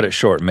 But cut it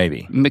short,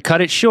 maybe.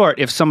 Cut it short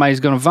if somebody's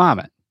going to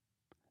vomit.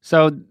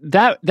 So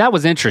that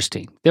was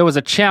interesting. There was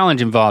a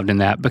challenge involved in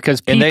that because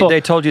people... And they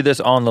told you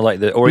this on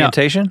the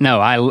orientation? No,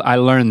 I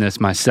learned this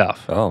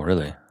myself. Oh,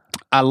 really?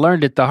 I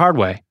learned it the hard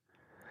way.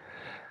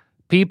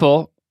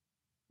 People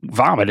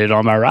vomited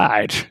on my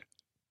ride.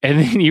 And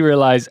then you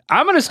realize,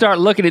 I'm going to start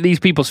looking at these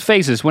people's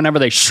faces whenever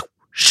they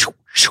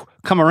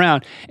come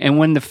around. And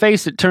when the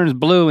face that turns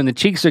blue and the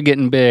cheeks are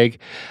getting big,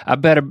 I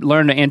better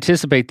learn to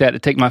anticipate that, to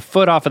take my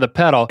foot off of the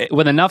pedal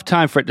with enough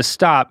time for it to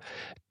stop,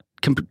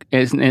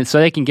 and so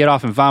they can get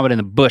off and vomit in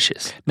the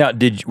bushes. Now,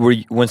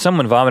 when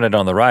someone vomited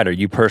on the ride, are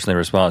you personally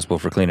responsible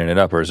for cleaning it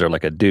up, or is there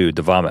like a dude,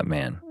 the vomit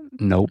man?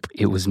 Nope,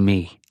 it was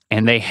me.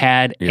 And they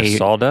had a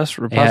sawdust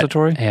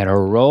repository? Had a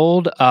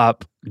rolled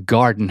up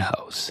garden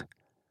hose.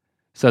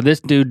 So this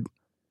dude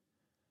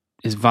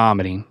is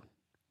vomiting.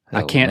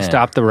 I can't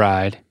stop the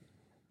ride.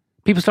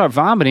 People start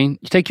vomiting.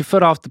 You take your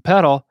foot off the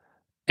pedal,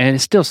 and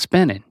it's still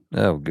spinning.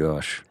 Oh,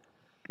 gosh.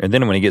 And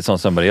then when he gets on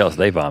somebody else,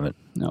 they vomit.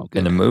 No,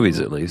 in the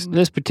movies, at least.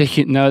 This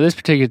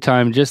particular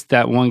time, just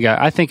that one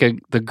guy. I think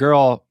the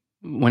girl,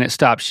 when it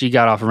stopped, she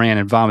got off, ran,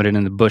 and vomited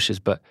in the bushes.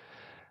 But,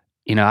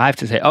 I have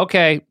to say,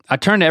 okay, I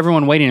turned to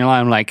everyone waiting in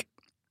line. I'm like,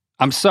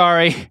 I'm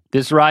sorry,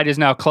 this ride is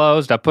now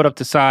closed. I put up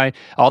the sign.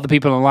 All the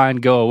people in line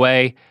go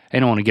away. They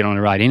don't want to get on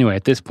the ride anyway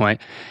at this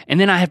point. And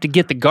then I have to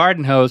get the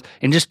garden hose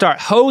and just start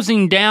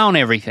hosing down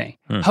everything.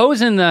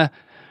 Hosing the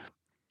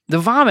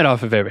vomit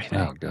off of everything.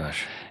 Oh,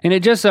 gosh. And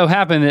it just so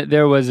happened that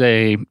there was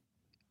a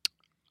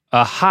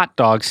hot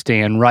dog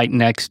stand right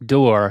next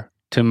door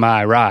to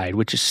my ride,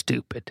 which is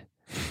stupid.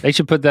 They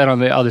should put that on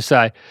the other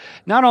side.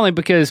 Not only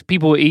because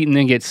people eat and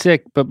then get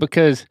sick, but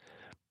because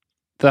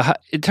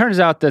it turns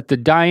out that the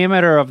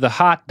diameter of the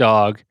hot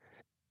dog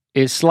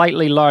is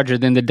slightly larger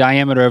than the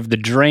diameter of the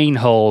drain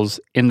holes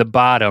in the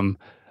bottom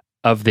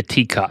of the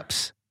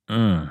teacups.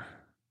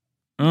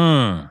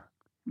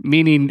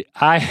 Meaning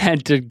I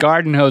had to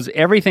garden hose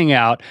everything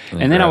out,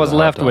 and then I was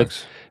left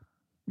with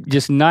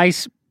just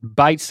nice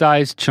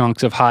bite-sized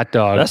chunks of hot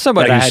dog. That's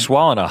somebody who's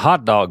swallowing a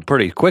hot dog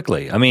pretty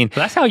quickly. I mean,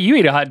 that's how you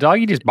eat a hot dog.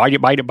 You just bite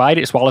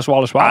it,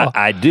 swallow.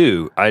 I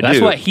do.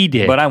 That's what he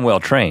did. But I'm well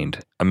trained.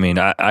 I mean,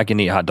 I can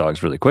eat hot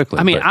dogs really quickly.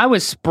 I mean, I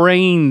was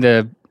spraying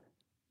the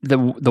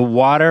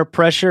water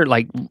pressure.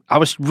 Like, I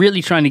was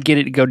really trying to get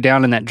it to go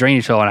down in that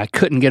drainage hole, and I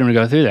couldn't get them to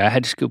go through there. I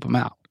had to scoop them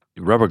out.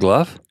 Rubber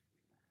glove?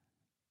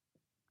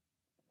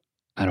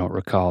 I don't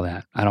recall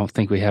that. I don't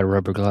think we had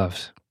rubber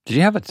gloves. Did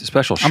you have a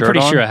special shirt on? I'm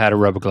pretty sure I had a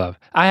rubber glove.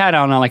 I had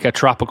on like a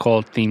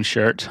tropical themed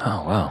shirt.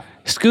 Oh, wow.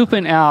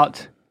 Scooping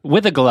out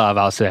with a glove,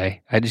 I'll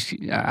say.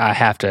 I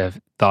have to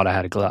have thought I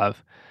had a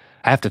glove.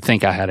 I have to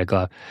think I had a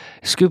glove.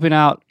 Scooping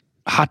out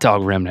hot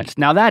dog remnants.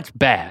 Now that's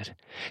bad.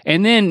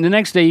 And then the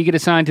next day you get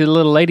assigned to the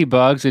little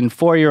ladybugs, and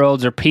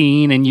 4-year-olds are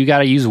peeing, and you got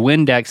to use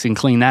Windex and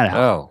clean that out.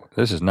 Oh,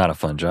 this is not a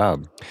fun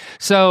job.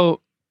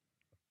 So...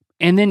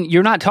 And then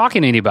you're not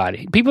talking to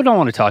anybody. People don't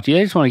want to talk to you.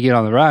 They just want to get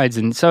on the rides.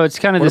 And so it's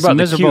kind of this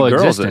miserable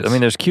existence.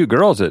 There's cute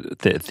girls at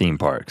theme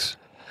parks.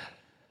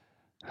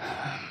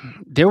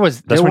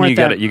 That's when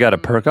you got to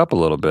perk up a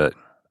little bit.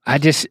 I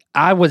guess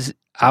I was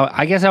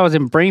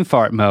in brain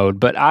fart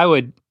mode, but I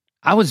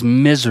was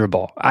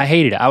miserable. I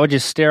hated it. I would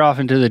just stare off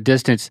into the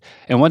distance.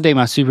 And one day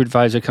my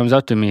supervisor comes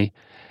up to me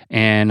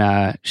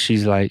and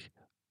she's like,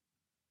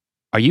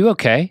 "Are you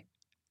okay?"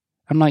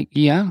 I'm like,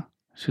 "Yeah."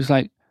 She's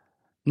like,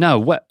 "No,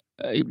 what?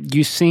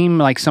 You seem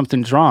like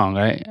something's wrong,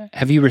 right?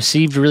 Have you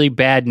received really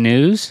bad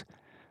news?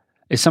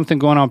 Is something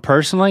going on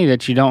personally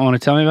that you don't want to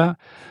tell me about?"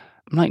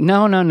 I'm like,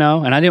 no.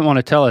 And I didn't want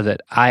to tell her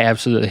that I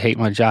absolutely hate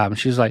my job. And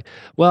she was like,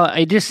 "Well,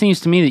 it just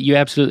seems to me that you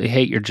absolutely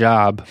hate your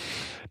job.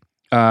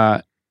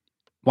 Why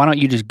don't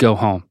you just go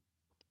home?"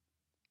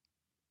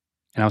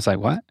 And I was like,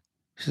 "What?"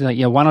 She's like,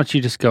 "Yeah, why don't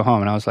you just go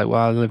home?" And I was like, "Well,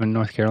 I live in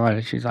North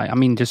Carolina." She's like,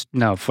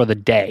 no, for the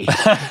day.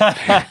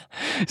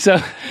 So,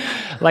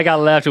 I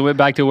left and went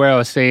back to where I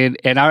was staying,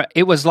 and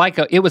it was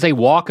a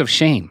walk of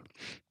shame.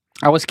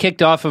 I was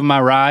kicked off of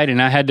my ride,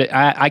 and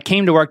I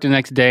came to work the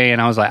next day,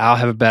 and I was like, "I'll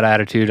have a better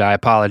attitude." I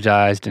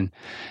apologized and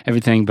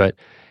everything, but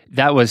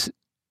that was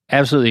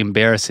absolutely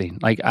embarrassing.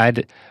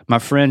 My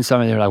friends saw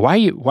me, they were like, why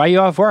are you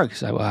off work? I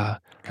was like, "Well,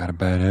 got a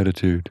bad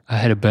attitude." I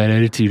had a bad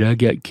attitude. I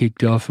got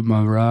kicked off of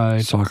my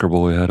ride. Soccer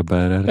boy had a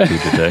bad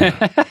attitude today.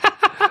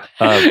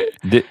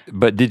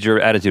 But did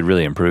your attitude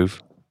really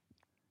improve?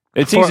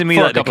 It seems to me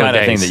like the kind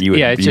of thing that you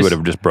would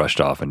have just brushed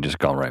off and just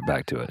gone right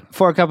back to it.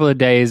 For a couple of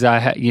days,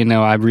 I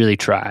really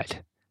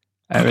tried.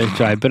 I really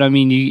tried. But I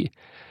mean,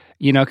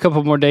 you know, a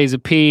couple more days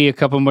of pee, a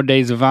couple more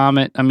days of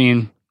vomit. I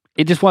mean,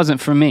 it just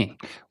wasn't for me.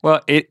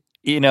 Well,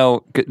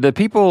 the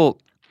people,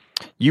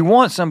 you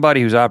want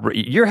somebody who's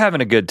you're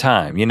having a good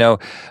time, you know.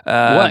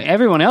 Well,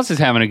 everyone else is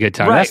having a good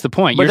time. Right. That's the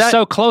point. You're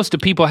so close to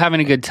people having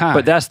a good time.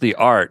 But that's the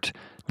art.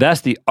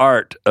 That's the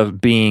art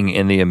of being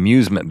in the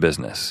amusement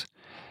business.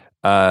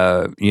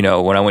 You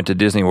know, when I went to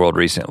Disney World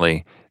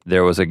recently,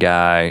 there was a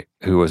guy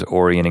who was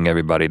orienting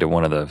everybody to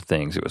one of the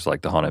things. It was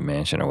like the Haunted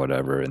Mansion or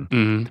whatever.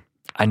 And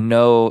I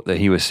know that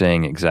he was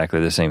saying exactly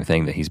the same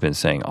thing that he's been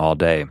saying all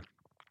day.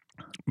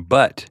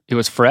 But it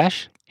was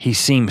fresh? He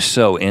seemed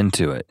so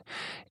into it.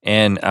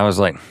 And I was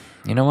like,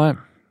 you know what?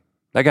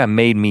 That guy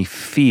made me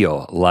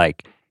feel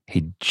like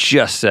he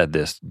just said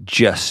this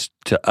just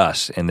to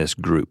us in this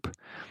group.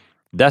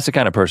 That's the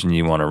kind of person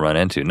you want to run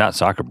into, not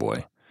Soccer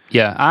Boy.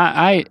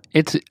 Yeah,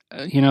 it's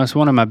it's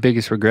one of my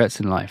biggest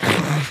regrets in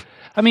life.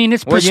 I mean,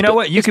 it's well, you know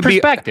what? You could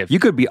perspective. You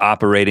could be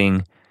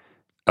operating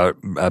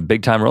a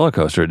big time roller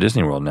coaster at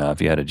Disney World now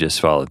if you had to just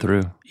follow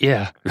through.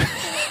 Yeah,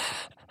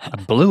 I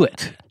blew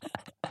it.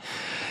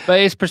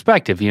 But it's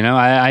perspective, you know.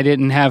 I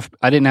didn't have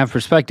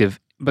perspective.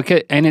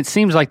 And it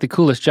seems like the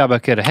coolest job I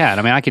could have had.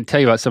 I mean, I could tell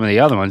you about some of the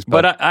other ones.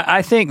 But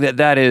I think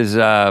that is,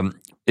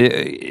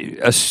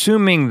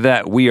 assuming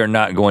that we are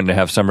not going to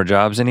have summer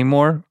jobs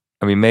anymore,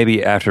 I mean,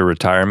 maybe after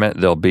retirement,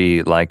 there'll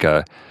be like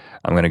I'm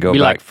going to go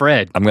back. Like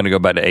Fred. I'm going to go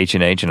back to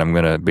H&H and I'm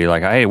going to be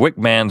like, hey,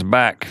 Wickman's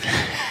back.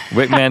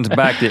 Wickman's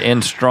back to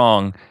end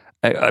strong.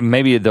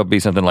 Maybe there'll be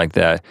something like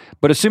that.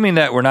 But assuming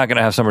that we're not going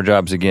to have summer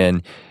jobs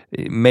again,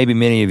 maybe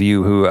many of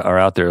you who are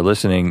out there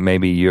listening,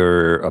 maybe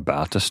you're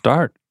about to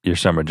start your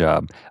summer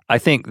job. I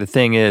think the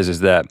thing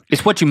is that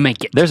it's what you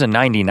make it. There's a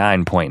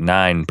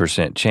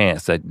 99.9%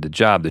 chance that the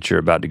job that you're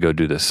about to go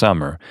do this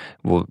summer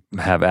will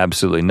have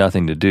absolutely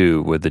nothing to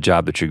do with the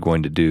job that you're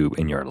going to do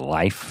in your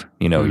life,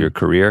 you know, your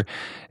career.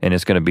 And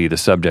it's going to be the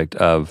subject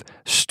of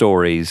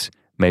stories,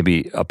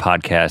 maybe a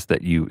podcast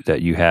that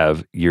you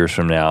have years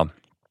from now.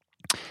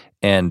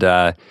 And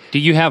do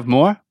you have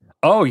more?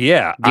 Oh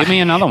yeah, give me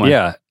another one.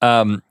 Yeah.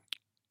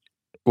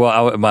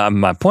 Well,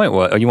 my point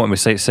was, you want me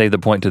to save the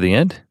point to the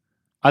end?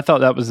 I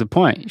thought that was the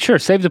point. Sure,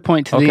 save the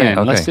point to the end.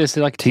 Okay. Let's just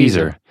like a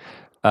teaser.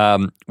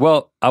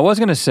 Well, I was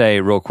going to say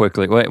real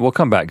quickly. Wait, we'll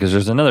come back because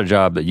there's another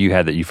job that you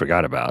had that you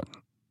forgot about.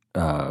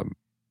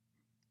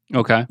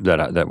 Okay.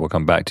 That we'll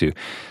come back to.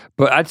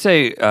 But I'd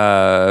say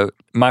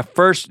my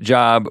first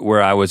job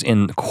where I was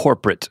in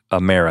corporate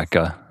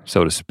America,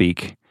 so to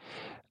speak,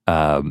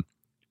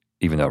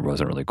 even though it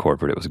wasn't really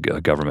corporate, it was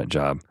a government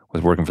job,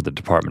 was working for the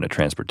Department of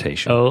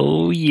Transportation.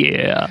 Oh,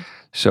 yeah.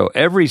 So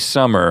every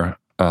summer,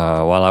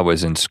 while I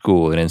was in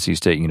school at NC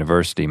State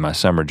University, my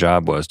summer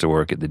job was to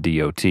work at the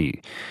DOT.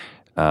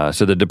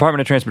 So the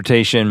Department of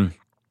Transportation,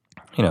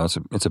 you know,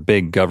 it's a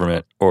big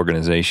government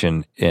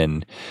organization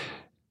in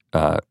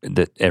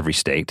every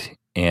state.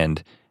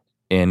 And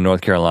in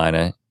North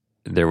Carolina,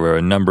 there were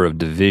a number of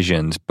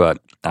divisions, but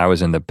I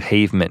was in the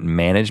pavement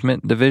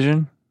management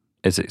division.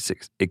 It's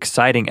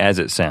exciting as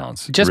it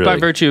sounds. Just really. By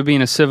virtue of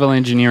being a civil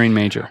engineering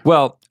major.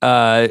 Well,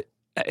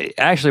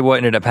 actually what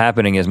ended up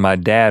happening is my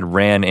dad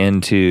ran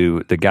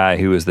into the guy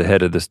who was the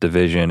head of this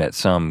division at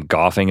some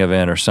golfing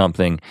event or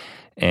something,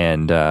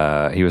 and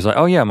he was like,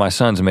 oh yeah, my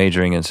son's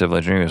majoring in civil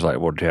engineering. He was like,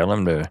 well, tell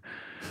him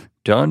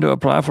to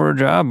apply for a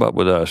job up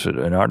with us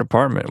in our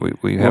department.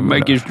 We'll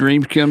make his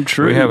dreams come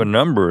true. We have a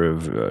number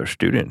of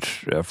students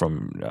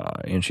from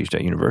NC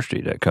State University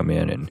that come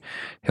in and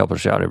help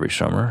us out every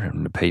summer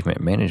in the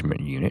pavement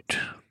management unit.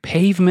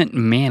 Pavement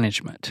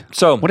management.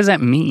 So what does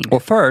that mean?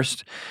 Well,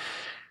 first,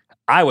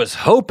 I was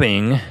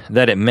hoping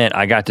that it meant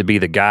I got to be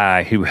the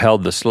guy who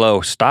held the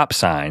slow stop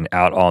sign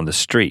out on the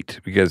street,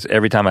 because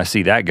every time I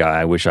see that guy,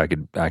 I wish I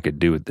could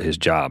do his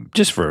job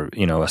just for,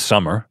 you know, a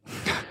summer.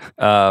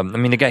 I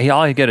mean, the guy,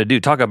 all he got to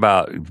do, talk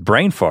about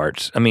brain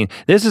farts. I mean,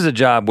 this is a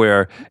job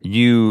where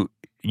you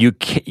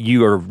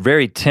are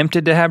very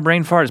tempted to have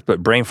brain farts,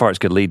 but brain farts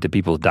could lead to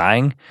people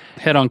dying.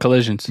 Head-on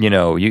collisions. You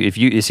know,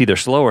 it's either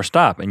slow or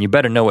stop, and you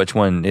better know which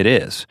one it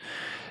is.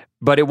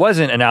 But it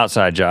wasn't an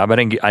outside job.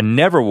 I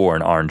never wore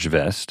an orange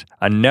vest.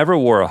 I never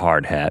wore a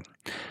hard hat.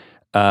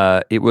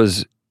 It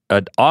was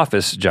an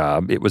office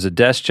job. It was a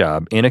desk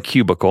job in a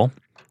cubicle.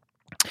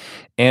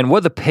 And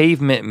what the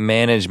pavement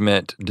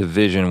management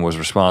division was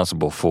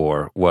responsible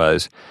for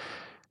was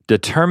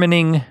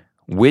determining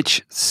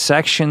which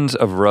sections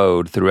of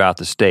road throughout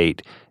the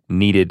state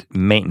needed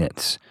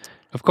maintenance.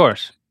 Of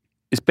course.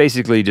 It's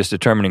basically just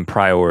determining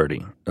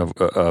priority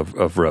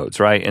of roads,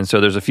 right? And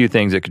so there's a few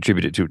things that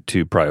contributed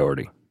to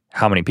priority.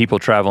 How many people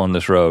travel on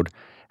this road,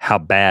 how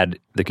bad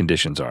the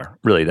conditions are.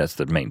 Really, that's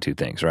the main two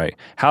things, right?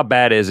 How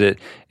bad is it,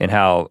 and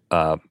how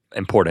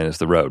important is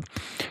the road?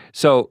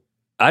 So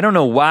I don't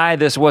know why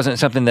this wasn't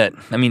something that,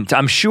 I mean,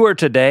 I'm sure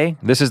today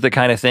this is the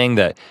kind of thing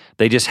that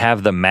they just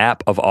have the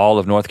map of all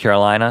of North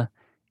Carolina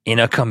in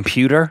a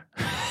computer.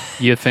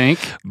 You think?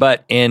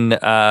 But in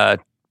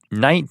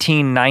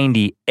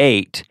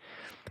 1998,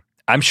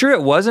 I'm sure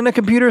it was in a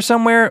computer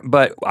somewhere,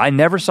 but I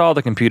never saw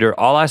the computer.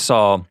 All I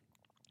saw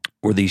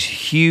were these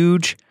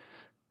huge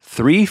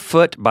 3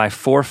 foot by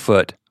 4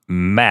 foot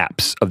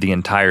maps of the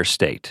entire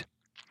state.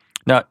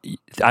 Now,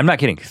 I'm not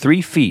kidding,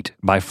 3 feet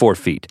by 4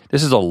 feet.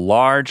 This is a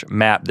large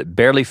map that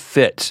barely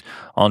fits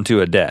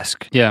onto a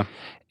desk. Yeah.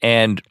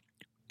 And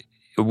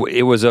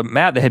it was a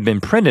map that had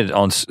been printed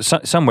on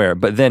somewhere,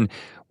 but then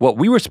what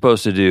we were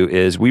supposed to do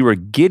is we were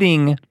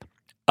getting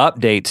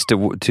updates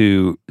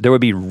to there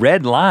would be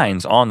red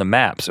lines on the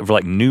maps of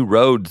like new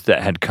roads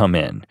that had come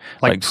in.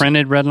 Like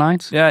printed red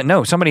lines? Yeah,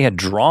 no, somebody had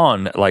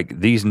drawn like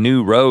these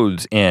new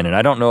roads in, and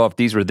I don't know if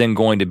these were then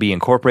going to be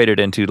incorporated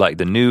into like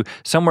the new,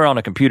 somewhere on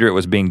a computer it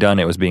was being done,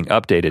 it was being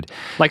updated.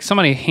 Like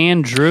somebody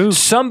hand drew?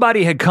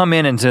 Somebody had come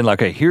in and said like,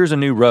 hey, here's a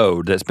new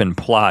road that's been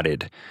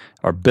plotted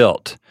or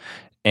built.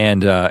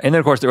 And then,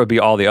 of course, there would be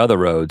all the other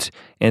roads.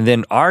 And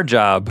then our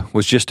job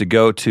was just to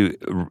go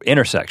to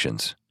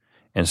intersections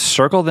and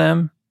circle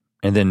them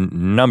and then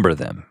number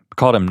them. We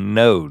called them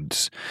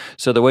nodes.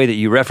 So the way that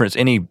you reference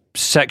any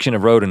section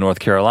of road in North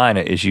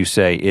Carolina is you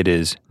say it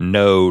is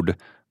node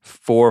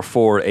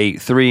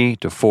 4483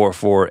 to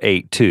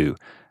 4482.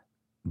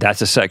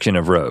 That's a section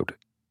of road.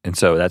 And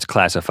so that's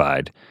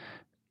classified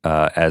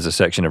as a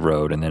section of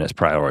road, and then it's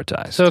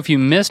prioritized. So if you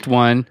missed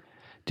one,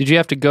 did you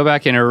have to go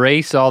back and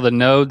erase all the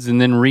nodes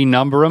and then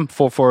renumber them?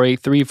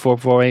 4483,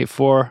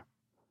 4484?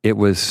 It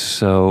was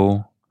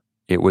so,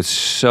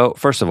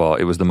 first of all,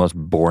 it was the most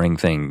boring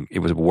thing. It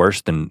was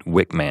worse than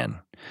Wickman.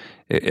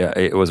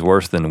 It was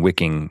worse than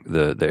wicking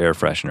the air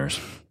fresheners.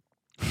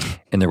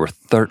 And there were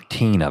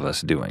 13 of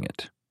us doing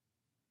it.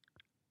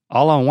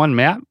 All on one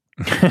map?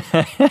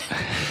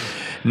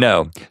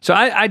 No. So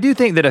I do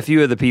think that a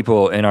few of the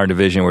people in our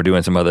division were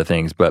doing some other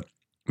things, but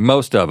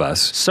most of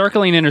us.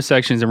 Circling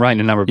intersections and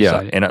writing a number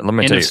beside it. And let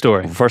me tell you,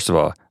 story. First of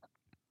all,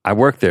 I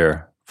worked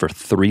there for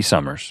 3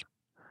 summers,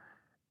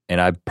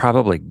 and I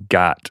probably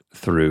got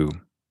through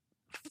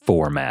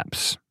 4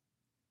 maps.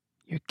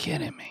 You're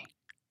kidding me.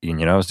 And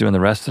you know what I was doing the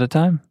rest of the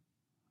time?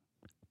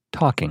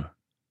 Talking.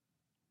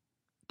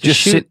 Just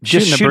shooting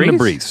the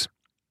breeze?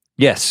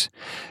 Yes.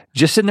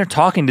 Just sitting there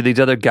talking to these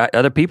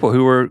other people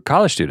who were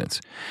college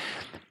students.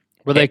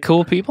 Were they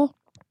cool people?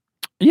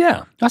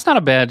 Yeah. That's not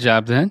a bad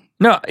job then.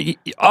 No, it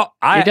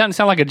doesn't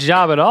sound like a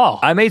job at all.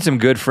 I made some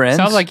good friends.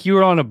 Sounds like you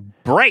were on a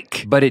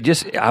break. But it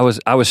just, I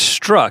was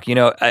struck. You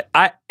know,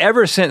 I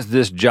ever since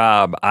this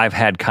job, I've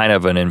had kind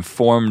of an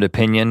informed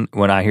opinion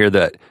when I hear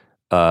that,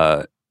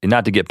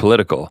 not to get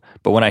political,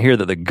 but when I hear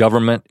that the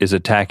government is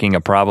attacking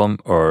a problem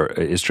or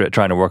is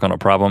trying to work on a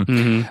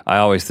problem, I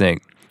always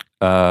think,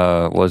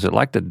 was it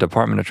like the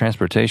Department of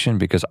Transportation?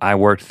 Because I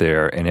worked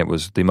there and it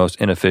was the most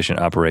inefficient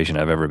operation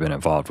I've ever been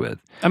involved with.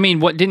 I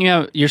mean, what didn't you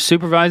have? Your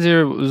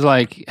supervisor was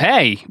like,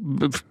 hey,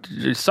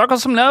 circle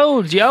some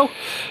nodes, yo.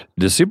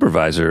 The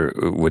supervisor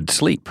would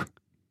sleep.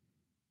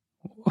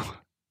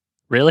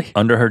 Really?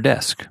 Under her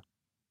desk.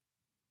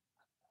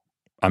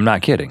 I'm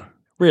not kidding.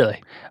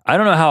 Really? I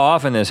don't know how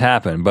often this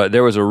happened, but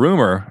there was a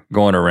rumor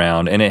going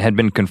around, and it had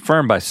been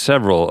confirmed by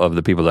several of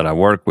the people that I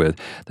worked with,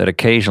 that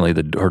occasionally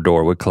her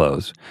door would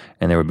close,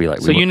 and there would be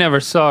like. So you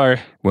never saw her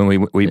when we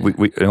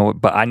you know,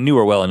 but I knew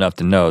her well enough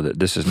to know that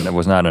this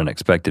was not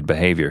unexpected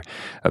behavior.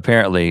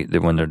 Apparently,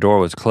 that when their door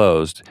was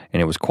closed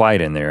and it was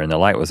quiet in there and the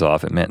light was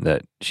off, it meant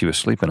that she was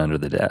sleeping under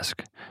the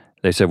desk.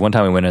 They said one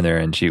time we went in there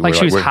and she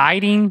was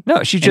hiding.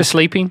 No, she's just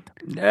sleeping.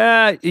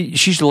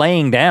 She's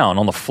laying down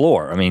on the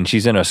floor. I mean,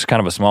 she's in a kind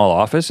of a small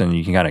office, and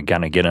you can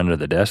kind of get under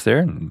the desk there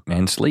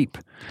and sleep.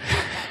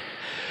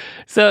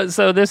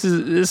 So this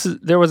is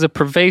there was a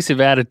pervasive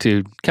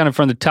attitude, kind of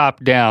from the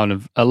top down,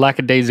 of a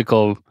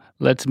lackadaisical.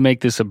 Let's make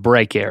this a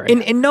break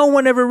area. And no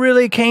one ever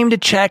really came to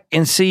check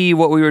and see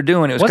what we were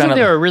doing. It was Wasn't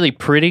there a really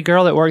pretty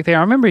girl that worked there? I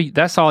remember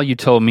that's all you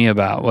told me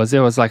about, was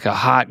there was like a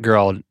hot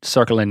girl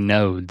circling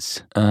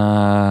nodes. You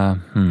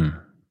don't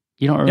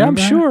remember? Yeah, I'm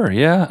sure.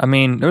 Yeah. I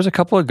mean, there was a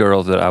couple of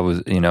girls that I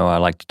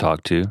like to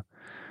talk to.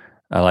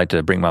 I like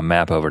to bring my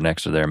map over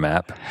next to their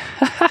map.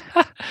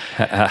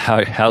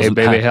 Hey,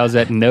 baby, how's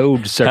that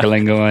node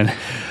circling going?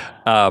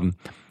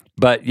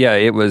 But yeah,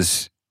 it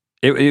was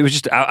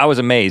just I was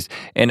amazed,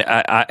 and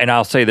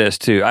I'll say this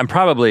too. I'm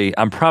probably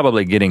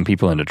getting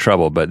people into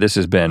trouble, but this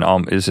has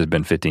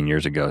been 15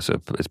 years ago,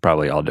 so it's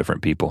probably all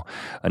different people.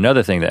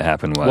 Another thing that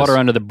happened was water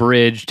under the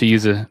bridge, to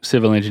use a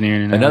civil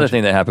engineering analogy. Another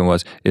thing that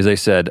happened is they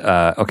said,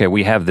 okay,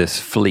 we have this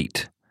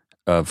fleet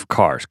of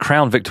cars,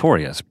 Crown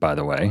Victorias, by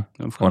the way,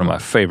 one of my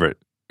favorite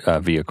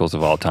vehicles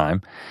of all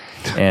time.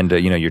 And,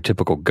 your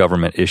typical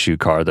government issue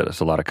car, that's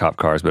a lot of cop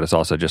cars, but it's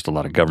also just a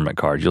lot of government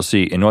cars. You'll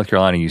see, in North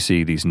Carolina, you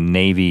see these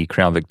Navy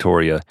Crown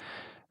Victoria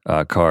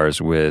cars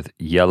with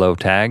yellow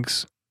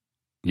tags.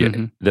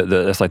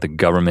 That's like the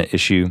government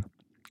issue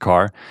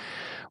car.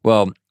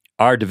 Well,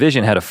 our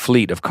division had a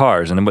fleet of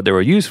cars, and then what they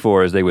were used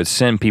for is they would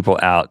send people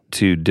out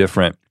to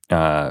different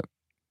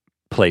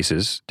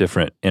places,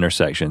 different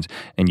intersections,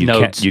 and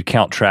you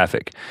count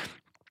traffic.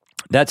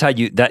 That's how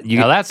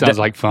Now that sounds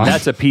like fun.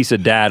 That's a piece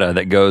of data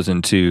that goes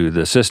into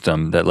the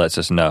system that lets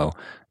us know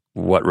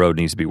what road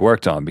needs to be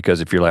worked on. Because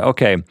if you're like,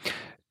 okay,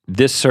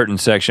 this certain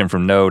section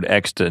from node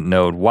X to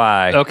node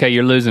Y. Okay,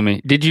 you're losing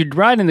me. Did you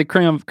ride in the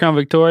Crown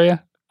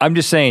Victoria? I'm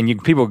just saying,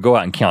 people go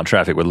out and count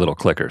traffic with little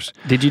clickers.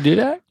 Did you do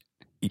that?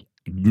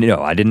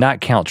 No, I did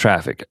not count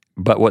traffic.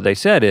 But what they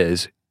said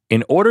is,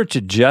 in order to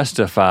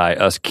justify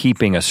us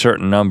keeping a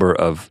certain number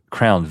of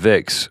Crown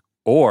Vics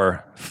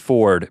or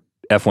Ford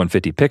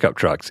F-150 pickup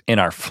trucks in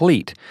our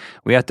fleet,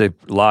 we have to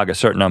log a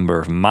certain number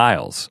of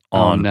miles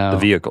on the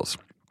vehicles.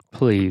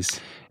 Please.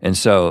 And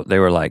so they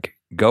were like,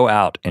 go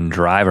out and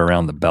drive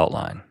around the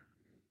Beltline.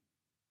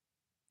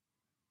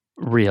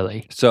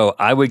 Really? So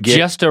I would get...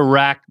 Just to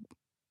rack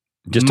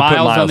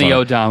miles on the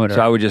odometer.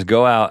 So I would just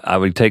go out, I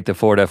would take the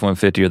Ford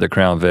F-150 or the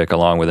Crown Vic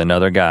along with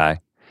another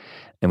guy,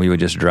 and we would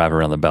just drive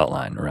around the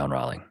Beltline around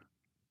Raleigh.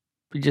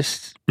 We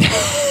just...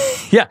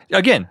 Yeah,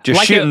 again, just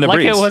like shooting the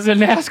breeze. Like it was a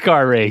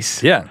NASCAR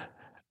race. Yeah.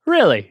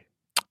 Really?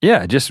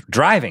 Yeah, just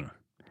driving.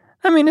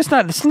 I mean, it's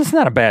not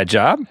a bad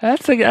job.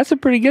 That's a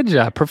pretty good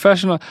job.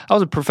 Professional. I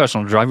was a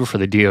professional driver for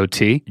the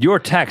DOT. Your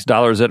tax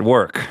dollars at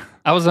work.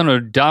 I was an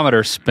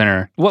odometer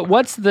spinner.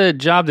 What's the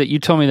job that you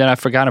told me that I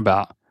forgot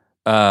about?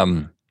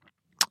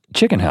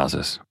 Chicken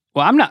houses.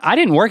 Well, I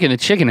didn't work in the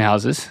chicken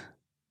houses.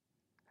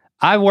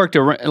 I worked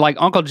like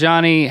Uncle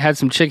Johnny had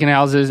some chicken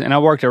houses, and I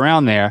worked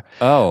around there.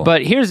 Oh,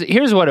 but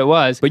here's what it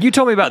was. But you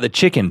told me about the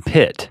chicken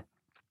pit.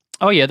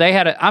 Oh yeah, they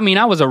had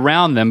I was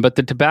around them, but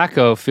the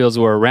tobacco fields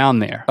were around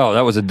there. Oh,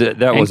 that was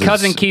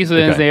Cousin Keith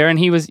was there, and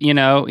he was,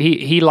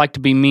 he liked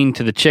to be mean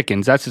to the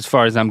chickens. That's as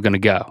far as I'm going to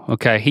go.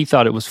 Okay, he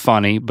thought it was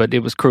funny, but it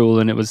was cruel,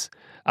 and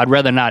I'd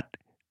rather not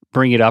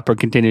bring it up or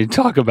continue to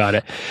talk about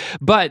it.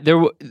 But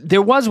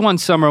there was one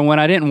summer when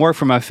I didn't work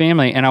for my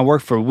family, and I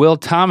worked for Will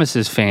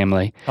Thomas's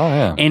family. Oh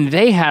yeah, and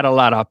they had a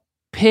lot of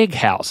pig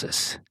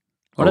houses.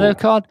 What are they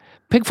called?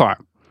 Pig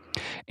farm,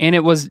 and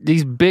it was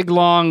these big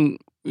long,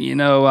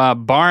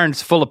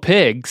 barns full of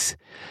pigs.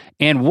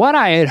 And what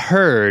I had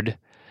heard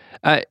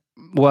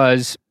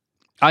was,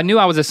 I knew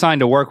I was assigned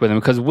to work with him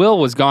because Will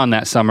was gone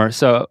that summer.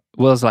 So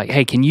Will's like,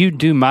 hey, can you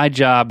do my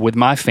job with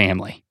my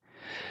family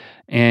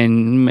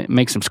and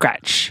make some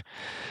scratch?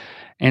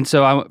 And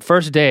so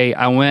first day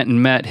I went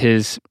and met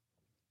his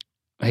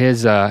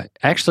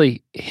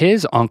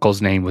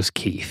uncle's name was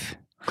Keith,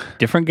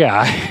 different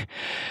guy,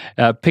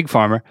 pig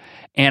farmer.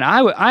 And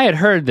I had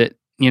heard that,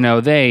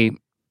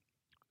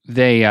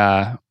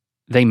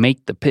 they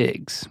make the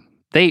pigs.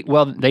 They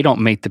don't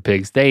make the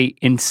pigs. They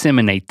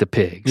inseminate the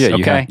pigs. Yeah,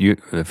 okay? you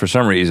for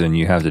some reason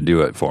you have to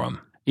do it for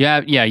them. Yeah,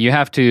 you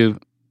have to,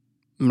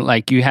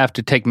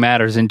 take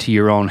matters into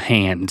your own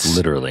hands,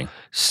 literally,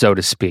 so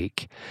to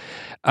speak.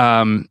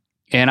 And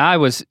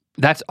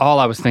that's all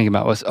I was thinking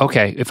about was,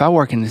 okay, if I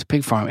work in this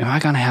pig farm, am I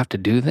going to have to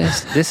do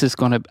this?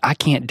 I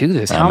can't do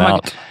this. How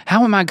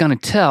am I going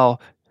to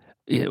tell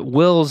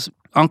Will's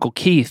Uncle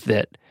Keith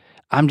that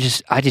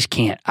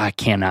I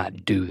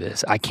cannot do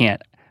this. I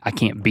can't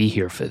be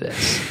here for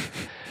this.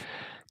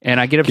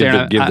 And I get up there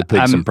and give the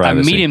pig some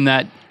privacy.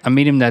 I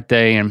meet him that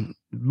day, and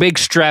big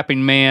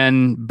strapping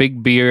man,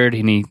 big beard,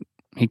 and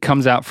he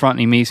comes out front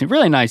and he meets me.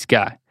 Really nice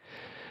guy.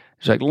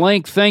 He's like,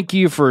 Link, thank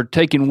you for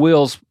taking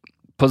Will's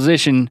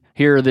position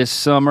here this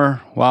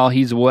summer while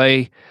he's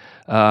away.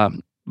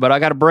 But I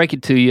got to break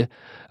it to you.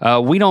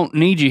 We don't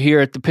need you here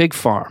at the pig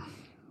farm.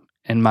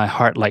 And my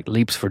heart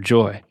leaps for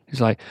joy.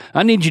 He's like,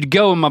 I need you to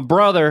go with my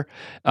brother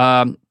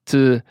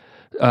to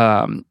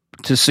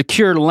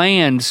secure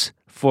lands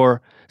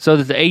so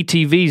that the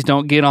ATVs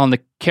don't get on the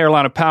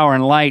Carolina Power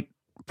and Light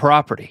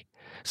property.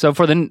 So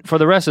for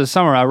the rest of the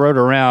summer, I rode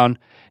around,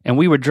 and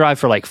we would drive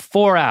for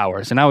 4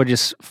 hours, and I would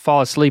just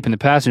fall asleep in the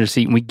passenger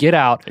seat, and we'd get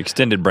out.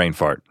 Extended brain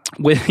fart.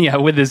 With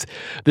this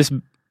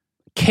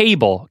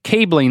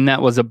cabling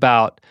that was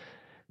about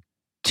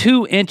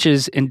 2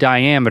 inches in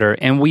diameter,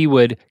 and we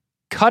would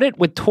cut it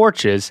with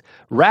torches,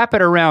 wrap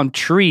it around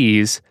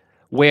trees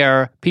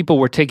where people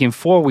were taking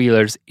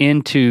four-wheelers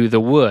into the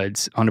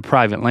woods on the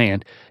private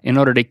land in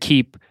order to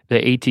keep the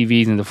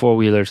ATVs and the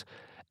four-wheelers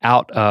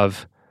out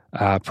of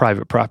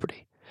private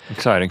property.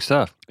 Exciting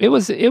stuff. It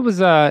was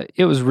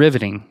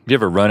riveting. Did you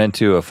ever run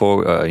into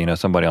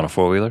somebody on a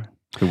four-wheeler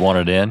who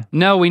wanted in?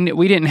 No,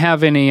 we didn't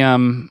have any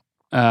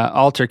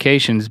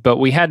altercations, but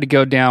we had to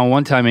go down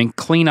one time and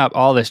clean up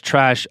all this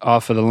trash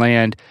off of the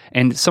land,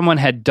 and someone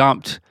had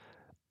dumped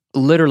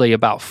literally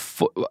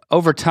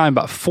over time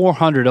about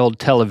 400 old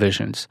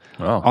televisions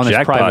on this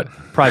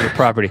private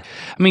property.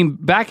 I mean,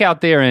 back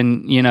out there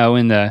in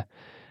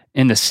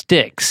the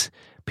sticks,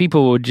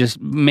 people would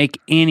just make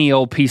any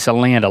old piece of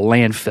land a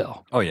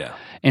landfill. Oh yeah.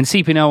 And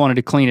CP&L wanted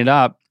to clean it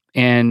up,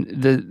 and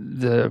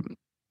the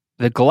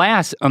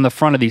glass on the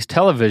front of these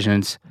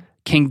televisions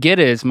can get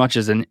as much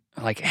as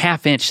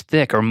half inch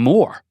thick or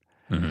more.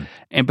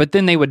 Mm-hmm. But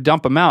then they would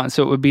dump them out, and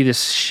so it would be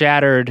this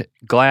shattered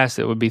glass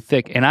that would be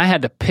thick. And I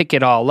had to pick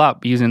it all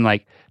up using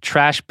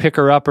trash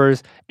picker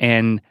uppers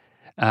and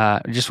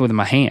just with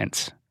my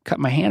hands. Cut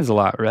my hands a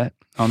lot, right,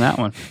 on that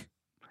one.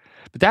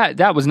 But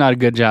that was not a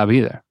good job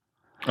either.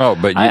 Oh,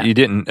 but you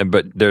didn't.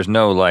 But there's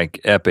no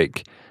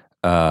epic.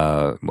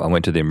 I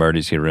went to the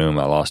emergency room.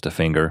 I lost a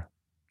finger.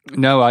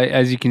 No,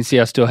 as you can see,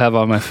 I still have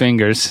all my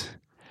fingers.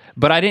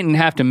 But I didn't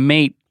have to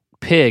mate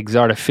pigs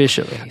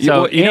artificially.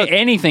 So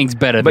anything's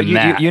better than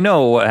that. You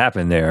know what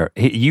happened there?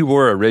 You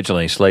were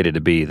originally slated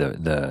to be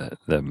the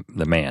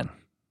man.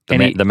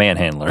 The man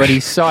handler. But he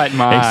saw it in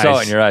my eyes. He saw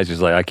it in your eyes. He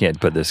was like, I can't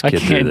put this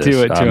kid through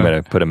this. I'm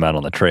going to put him out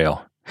on the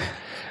trail.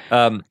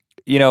 There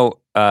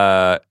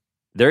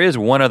is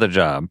one other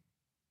job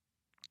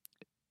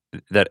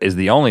that is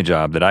the only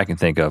job that I can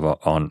think of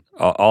on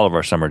all of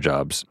our summer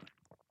jobs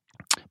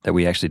that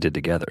we actually did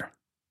together.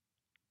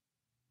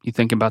 You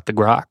think about the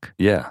grok?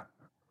 Yeah.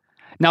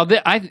 Now,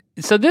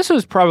 so this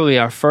was probably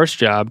our first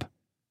job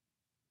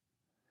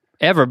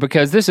ever,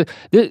 because this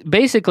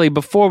basically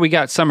before we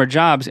got summer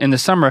jobs in the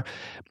summer,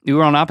 we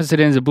were on opposite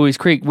ends of Buies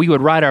Creek. We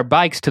would ride our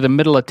bikes to the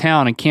middle of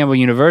town in Campbell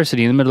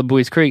University in the middle of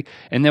Buies Creek,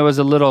 and there was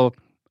a little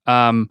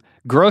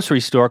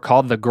grocery store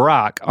called the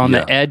Grok on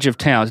the edge of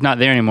town. It's not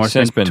there anymore.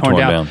 It's been torn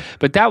down.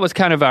 But that was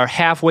kind of our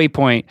halfway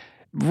point,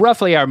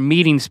 roughly our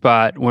meeting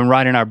spot when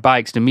riding our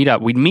bikes to meet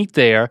up. We'd meet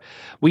there.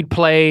 We'd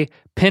play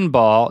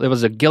pinball. There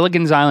was a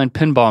Gilligan's Island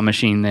pinball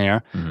machine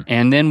there,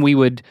 and then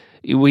we'd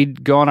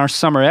go on our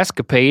summer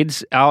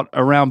escapades out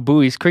around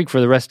Buies Creek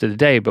for the rest of the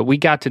day. But we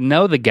got to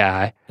know the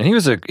guy, and he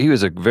was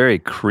a very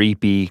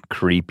creepy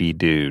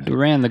dude. Who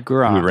ran the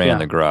Grok? Who ran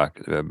the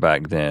Grok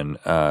back then?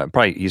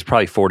 He's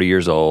probably 40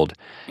 years old.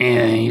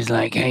 And he's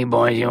like, "Hey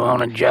boys, you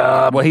want a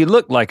job?" Well, he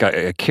looked like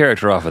a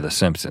character off of The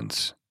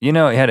Simpsons. You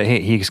know,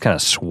 he's kind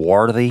of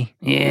swarthy.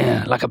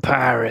 Yeah, like a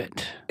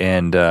pirate.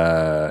 And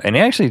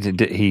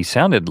he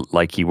sounded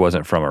like he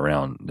wasn't from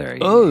around there.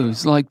 Oh,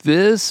 it's like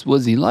this?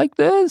 Was he like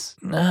this?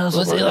 No,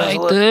 was he like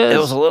this? It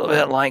was a little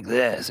bit like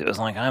this. It was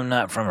like, I'm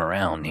not from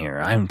around here.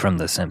 I'm from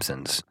The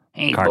Simpsons.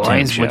 Hey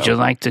boys, show. Would you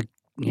like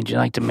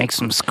to make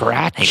some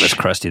scratch? He was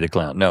Krusty the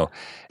Clown. No.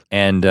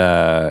 And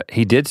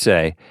he did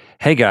say,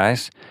 "Hey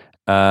guys,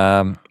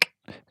 I'll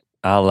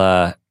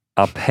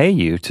pay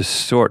you to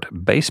sort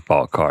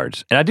baseball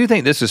cards." And I do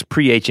think this is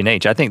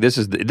pre-H&H. I think this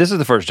is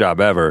the first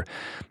job ever,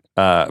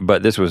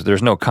 but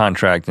there's no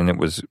contract, and it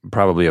was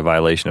probably a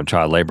violation of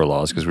child labor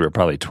laws because we were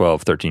probably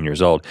 12, 13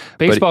 years old.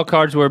 Baseball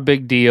cards were a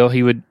big deal.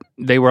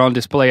 They were on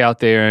display out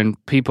there,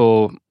 and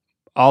people,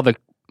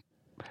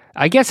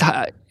 I guess,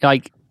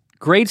 like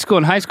grade school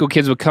and high school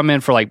kids would come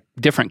in for like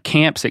different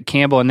camps at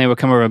Campbell, and they would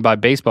come over and buy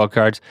baseball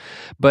cards.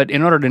 But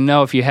in order to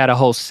know if you had a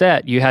whole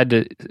set, you had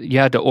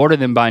to order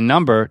them by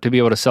number to be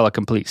able to sell a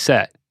complete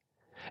set.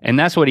 And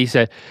that's what he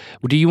said.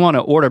 Do you want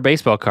to order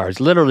baseball cards?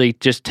 Literally,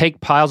 just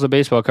take piles of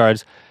baseball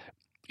cards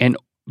and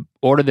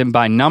order them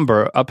by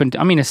number.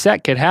 A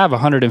set could have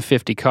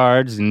 150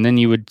 cards, and then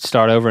you would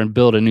start over and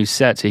build a new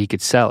set so he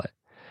could sell it.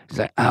 He's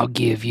like, "I'll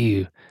give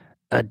you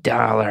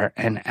 $1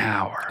 an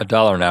hour."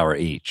 $1 an hour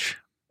each.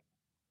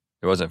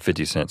 It wasn't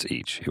 50 cents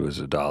each. It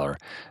was $1.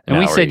 And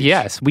we said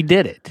yes. We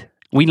did it.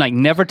 We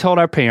never told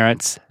our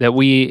parents that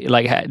we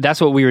that's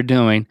what we were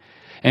doing.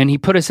 And he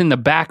put us in the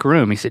back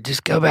room. He said,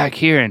 "Just go back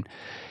here," and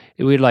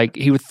he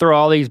would throw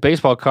all these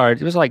baseball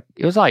cards. It was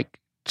like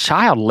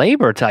child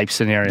labor type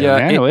scenario.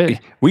 Yeah,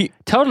 we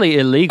totally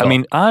illegal. I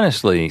mean,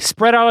 honestly,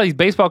 spread out all these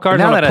baseball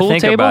cards on a pool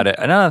table. Now that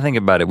I think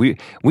about it, we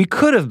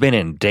could have been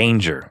in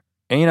danger.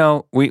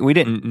 And we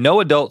didn't. No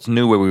adults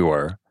knew where we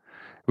were.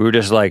 We were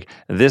just like,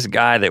 this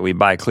guy that we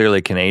buy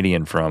Clearly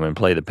Canadian from and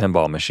play the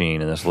pinball machine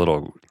in this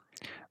little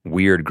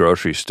weird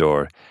grocery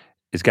store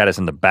has got us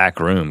in the back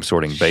room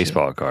sorting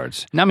baseball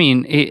cards. I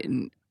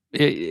mean,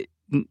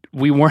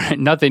 we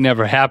weren't. Nothing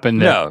ever happened.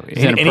 No,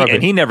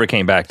 and he never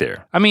came back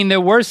there. I mean,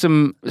 there were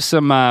some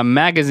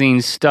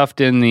magazines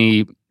stuffed in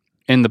the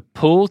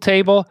pool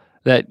table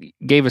that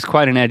gave us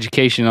quite an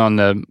education on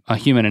the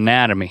human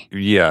anatomy.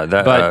 Yeah,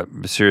 that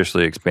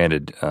seriously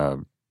expanded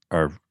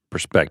our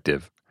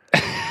perspective.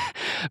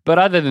 But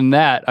other than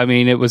that, I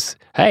mean, it was,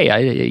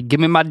 hey, give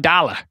me my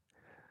 $1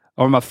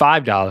 or my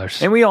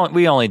 $5. And we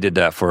only did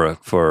that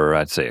for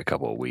I'd say a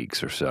couple of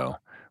weeks or so.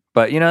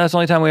 But that's the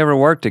only time we ever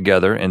worked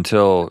together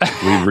until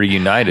we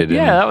reunited.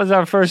 Yeah, that was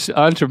our first the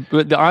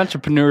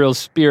entrepreneurial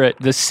spirit.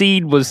 The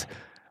seed was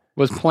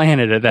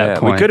planted at that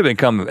point. We could have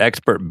become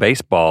expert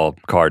baseball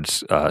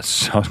cards. I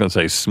was going to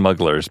say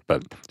smugglers,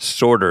 but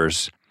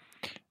sorters.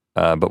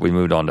 But we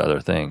moved on to other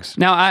things.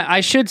 Now,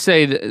 I should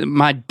say that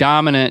my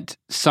dominant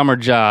summer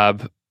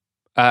job,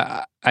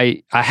 I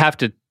have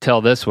to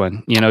tell this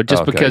one,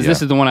 because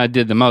this is the one I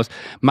did the most.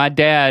 My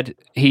dad,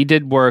 he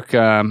did work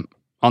on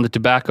the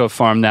tobacco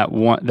farm that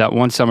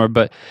one summer,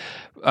 but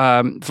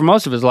for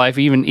most of his life,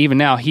 even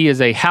now, he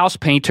is a house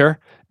painter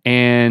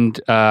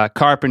and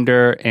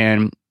carpenter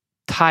and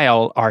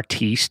tile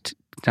artiste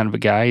kind of a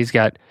guy. He's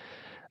got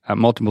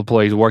multiple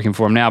employees working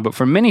for him now, but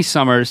for many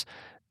summers,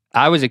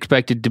 I was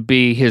expected to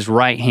be his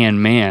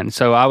right-hand man.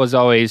 So I was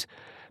always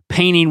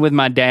painting with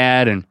my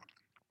dad, and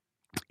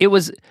it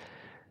was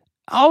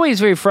always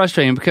very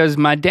frustrating because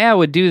my dad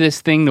would do this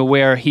thing to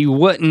where he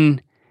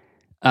wouldn't,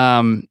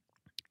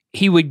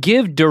 he would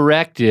give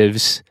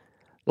directives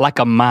like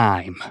a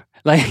mime.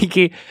 Like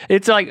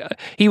it's like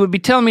he would be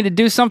telling me to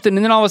do something,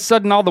 and then all of a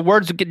sudden, all the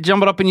words would get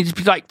jumbled up, and he'd just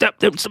be like,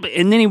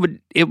 and then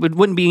it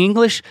wouldn't be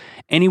English,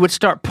 and he would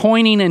start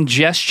pointing and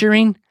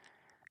gesturing,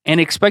 and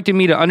expecting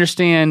me to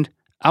understand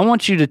I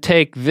want you to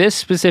take this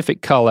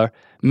specific color,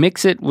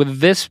 mix it with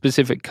this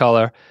specific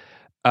color,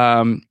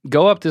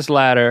 go up this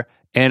ladder,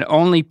 and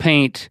only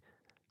paint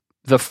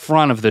the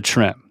front of the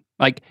trim.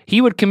 Like,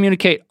 he would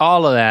communicate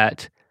all of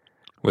that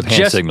with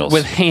hand signals.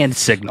 With hand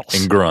signals.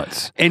 And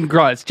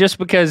grunts. Just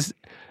because,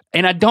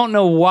 and I don't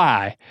know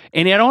why.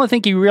 And I don't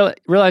think he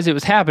realized it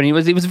was happening.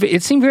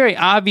 It seemed very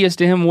obvious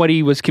to him what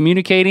he was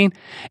communicating,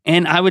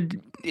 and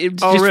it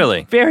was just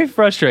really? very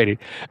frustrating.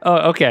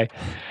 Oh, okay.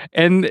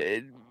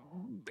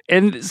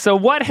 And so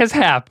what has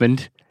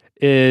happened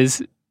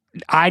is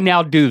I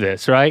now do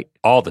this, right?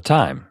 All the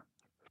time.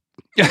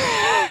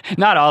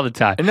 Not all the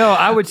time. No,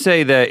 I would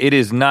say that it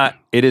is not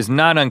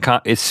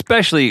uncommon,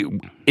 especially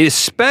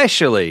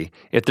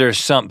if there's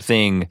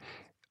something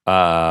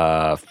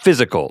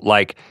physical,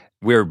 like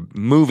we're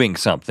moving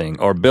something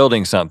or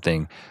building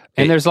something.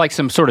 And there's like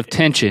some sort of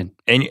tension.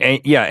 And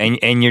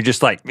you're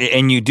just like,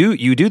 and you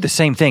do the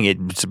same thing.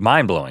 It's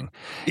mind-blowing.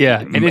 Yeah,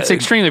 and it's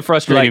extremely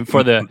frustrating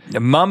for the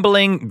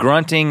mumbling,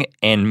 grunting,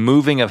 and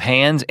moving of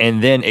hands,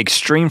 and then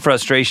extreme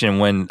frustration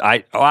when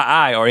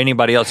I or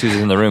anybody else who's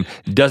in the room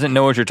doesn't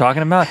know what you're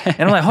talking about.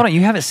 And I'm like, hold on,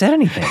 you haven't said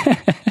anything.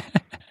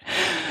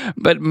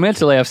 But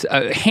mentally,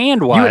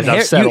 hand-wise,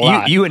 I've said a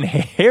lot. You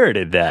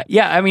inherited that.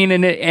 Yeah, I mean,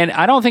 and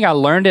I don't think I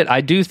learned it. I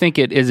do think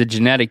it is a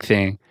genetic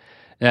thing.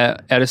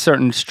 At a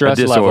certain stress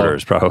level. Disorder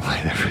is probably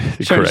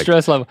certain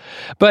stress level.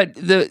 But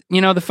the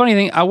funny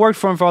thing, I worked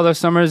for him for all those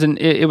summers, and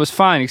it was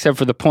fine except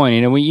for the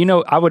pointing.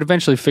 And I would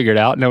eventually figure it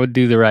out, and I would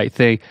do the right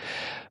thing.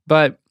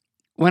 But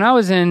when I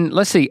was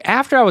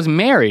after I was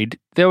married,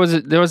 there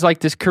was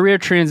like this career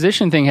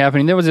transition thing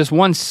happening. There was this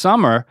one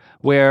summer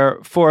where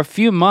for a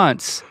few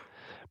months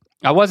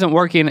I wasn't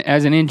working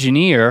as an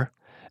engineer,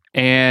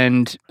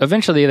 and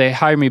eventually they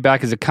hired me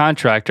back as a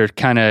contractor,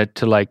 kind of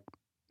to like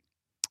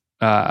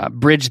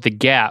bridge the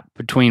gap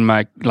between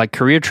my like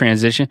career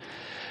transition.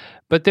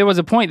 But there was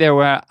a point there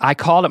where I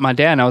called up my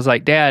dad and I was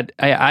like, Dad,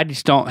 I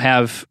just don't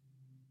have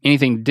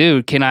anything to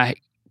do. Can I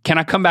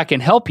come back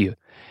and help you?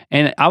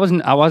 And I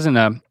wasn't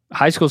a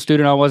high school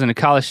student. I wasn't a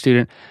college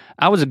student.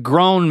 I was a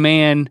grown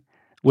man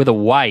with a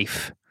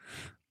wife.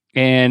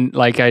 And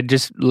like, I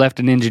just left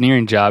an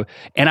engineering job,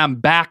 and I'm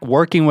back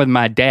working with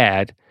my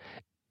dad,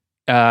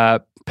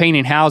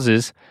 painting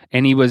houses.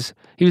 And he was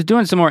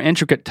doing some more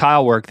intricate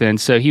tile work then,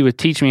 so he would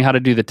teach me how to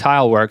do the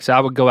tile work. So I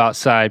would go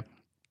outside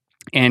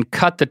and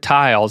cut the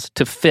tiles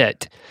to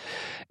fit.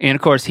 And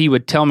of course, he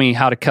would tell me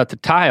how to cut the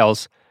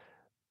tiles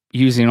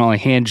using only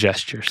hand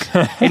gestures.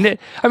 And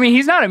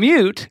he's not a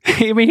mute.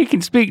 I mean, he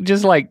can speak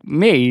just like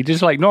me,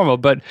 just like normal.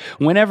 But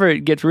whenever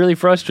it gets really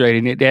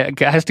frustrating, it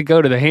has to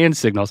go to the hand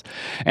signals.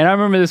 And I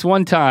remember this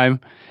one time,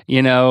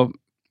 being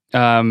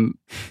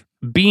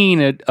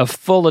a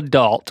full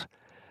adult,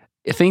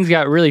 things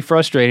got really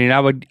frustrating.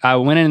 I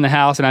went in the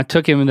house and I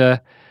took him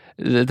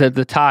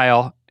the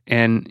tile,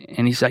 and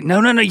he's like,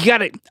 no, you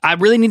got it. I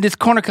really need this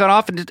corner cut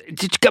off, and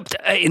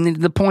then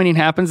the pointing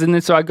happens, and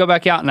then so I go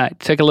back out and I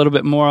take a little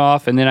bit more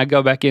off, and then I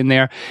go back in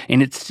there,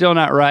 and it's still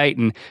not right.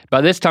 And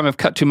by this time I've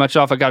cut too much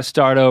off. I got to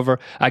start over.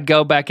 I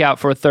go back out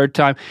for a third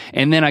time,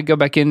 and then I go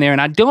back in there,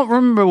 and I don't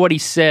remember what he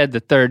said the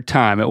third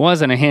time. It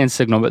wasn't a hand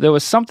signal, but there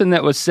was something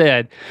that was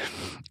said,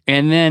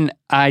 and then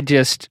I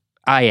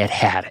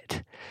had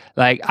it.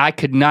 Like, I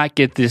could not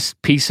get this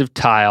piece of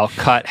tile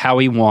cut how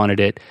he wanted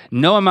it.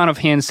 No amount of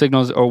hand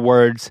signals or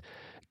words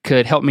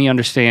could help me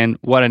understand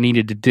what I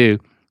needed to do.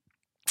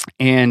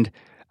 And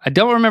I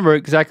don't remember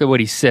exactly what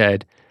he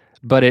said,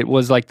 but it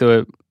was like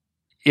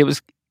it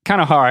was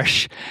kind of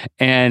harsh.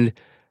 And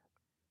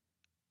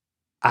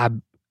I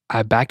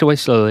backed away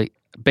slowly,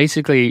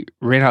 basically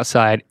ran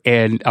outside,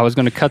 and I was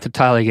going to cut the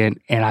tile again,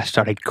 and I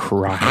started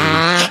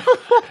crying.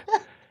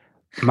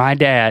 My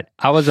dad,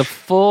 I was a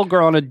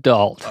full-grown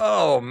adult.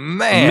 Oh,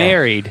 man.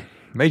 Married.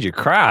 Made you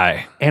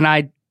cry. And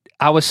I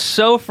was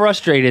so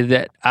frustrated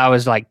that I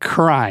was like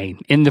crying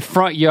in the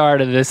front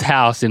yard of this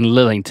house in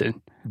Lillington.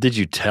 Did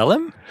you tell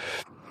him?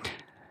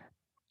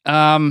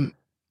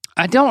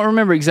 I don't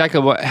remember exactly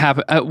what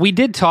happened. We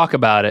did talk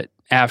about it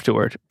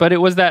afterward, but it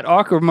was that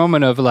awkward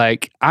moment of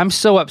like, I'm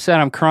so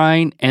upset I'm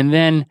crying, and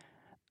then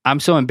I'm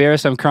so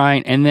embarrassed I'm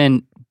crying, and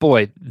then,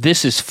 boy,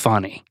 this is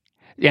funny.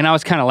 And I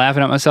was kind of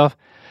laughing at myself.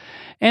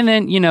 And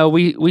then,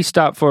 we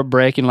stopped for a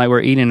break, and like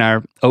we're eating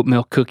our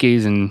oatmeal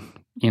cookies and,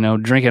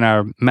 drinking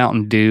our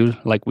Mountain Dew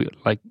like we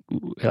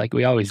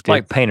always do.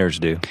 Like painters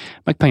do.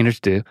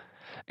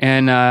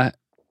 And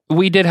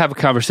we did have a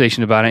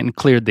conversation about it and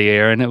cleared the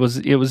air, and it was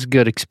a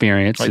good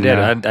experience. Like,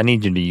 Dad, I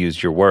need you to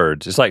use your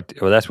words. It's like,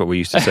 well, that's what we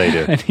used to say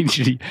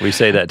to. We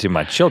say that to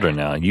my children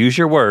now. Use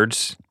your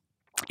words.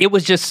 It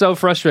was just so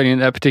frustrating at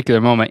that particular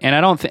moment, and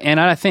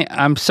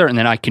I'm certain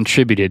that I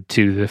contributed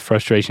to the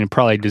frustration.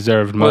 Probably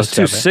deserved most of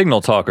it. It's two signal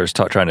talkers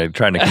trying to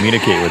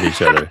communicate with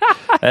each other.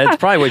 And it's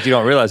probably what you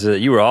don't realize is that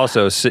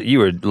you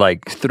were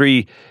like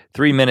three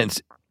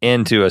minutes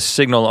into a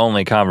signal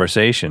only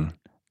conversation.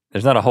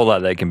 There's not a whole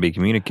lot that can be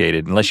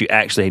communicated unless you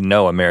actually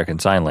know American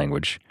Sign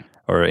Language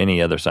or any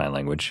other sign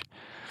language.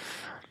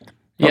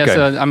 Yeah, okay.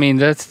 so I mean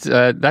that's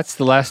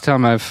the last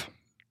time I've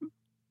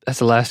That's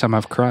the last time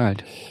I've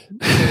cried.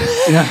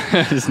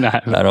 It's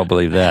not. I don't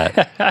believe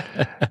that.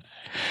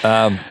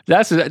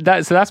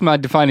 That's my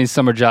defining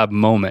summer job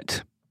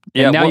moment.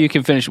 And now you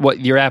can finish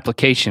your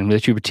application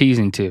that you were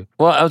teasing to.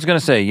 Well, I was going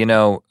to say,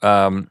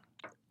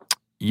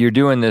 you're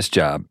doing this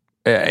job.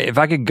 If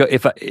I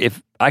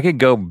could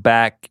go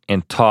back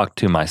and talk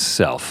to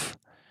myself,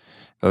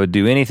 I would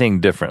do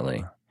anything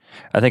differently.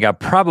 I think I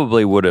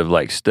probably would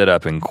have stood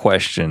up and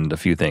questioned a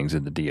few things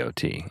in the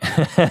DOT.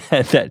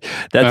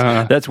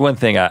 That's one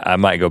thing I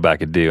might go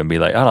back and do and be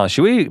like, hold on,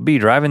 should we be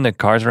driving the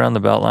cars around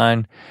the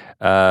Beltline?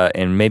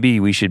 And maybe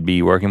we should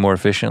be working more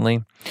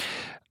efficiently.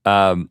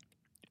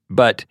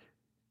 But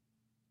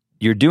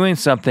you're doing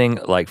something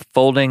like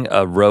folding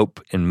a rope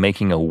and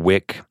making a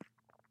wick,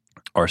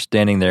 or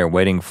standing there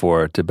waiting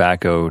for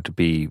tobacco to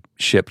be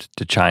shipped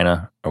to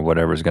China or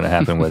whatever is going to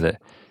happen with it.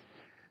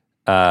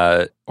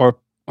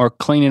 Or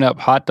cleaning up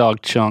hot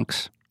dog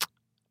chunks.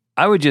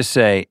 I would just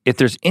say, if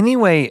there's any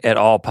way at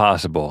all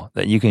possible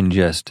that you can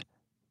just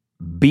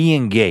be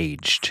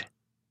engaged.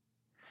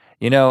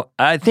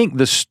 I think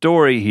the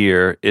story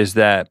here is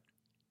that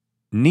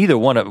we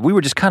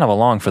were just kind of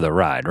along for the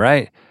ride,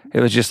 right? It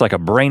was just like a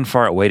brain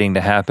fart waiting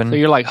to happen. So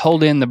you're like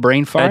holding the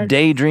brain fart? A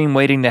daydream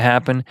waiting to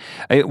happen.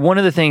 One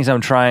of the things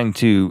I'm trying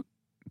to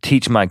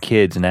teach my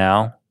kids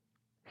now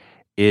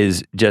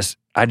is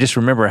I just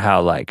remember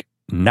how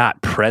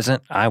not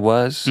present I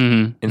was.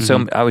 Mm-hmm, and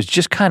so I was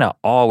just kind of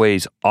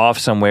always off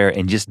somewhere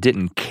and just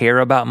didn't care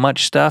about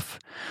much stuff.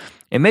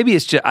 And maybe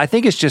I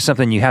think it's just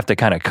something you have to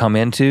kind of come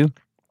into.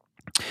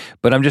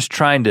 But I'm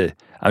trying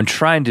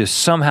to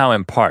somehow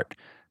impart,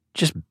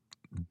 just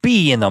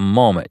be in the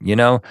moment,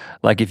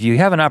 Like if you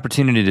have an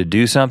opportunity to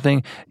do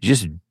something,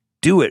 just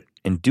do it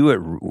and do it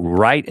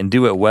right and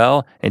do it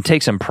well and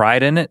take some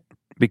pride in it,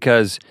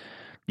 because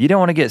you don't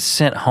want to get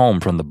sent home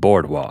from the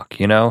boardwalk,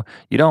 You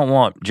don't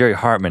want Jerry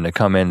Hartman to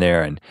come in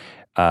there and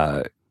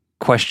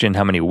question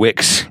how many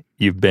wicks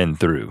you've been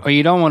through. Or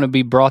you don't want to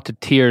be brought to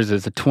tears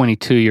as a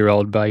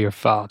 22-year-old by your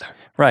father.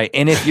 Right.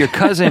 And if your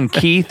cousin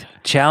Keith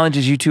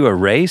challenges you to a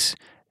race,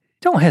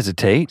 don't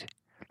hesitate.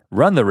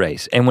 Run the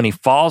race. And when he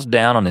falls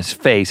down on his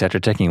face after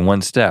taking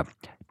one step,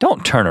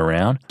 don't turn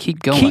around.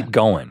 Keep going. Keep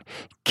going.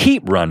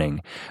 Keep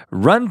running.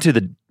 Run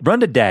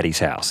to Daddy's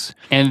house.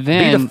 And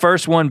then be the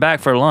first one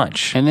back for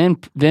lunch.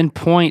 And then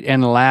point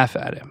and laugh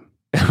at him.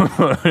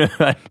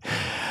 I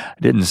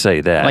didn't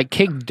say that. Like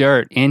kick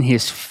dirt in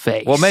his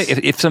face. Well,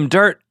 maybe if some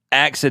dirt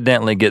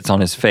accidentally gets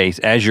on his face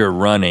as you're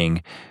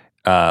running,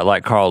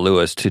 like Carl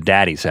Lewis, to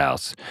Daddy's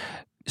house,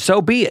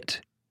 so be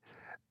it.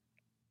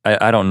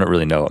 I don't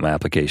really know what my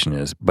application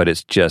is, but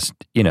it's just,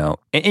 and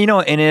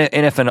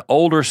if an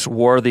older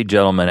swarthy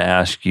gentleman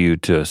asks you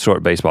to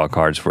sort baseball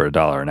cards for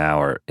 $1 an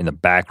hour in the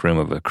back room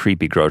of a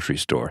creepy grocery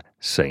store,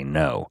 say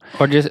no.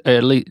 Or just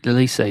at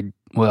least say,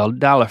 well,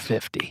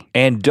 $1.50.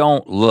 And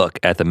don't look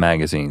at the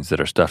magazines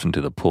that are stuffed into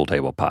the pool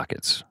table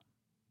pockets.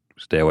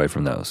 Stay away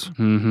from those.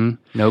 Mm-hmm.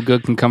 No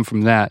good can come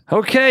from that.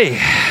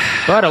 Okay.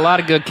 But a lot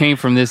of good came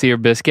from this Ear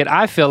Biscuit.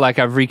 I feel like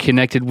I've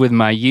reconnected with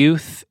my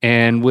youth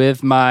and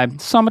with my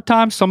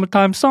summertime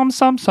feelings.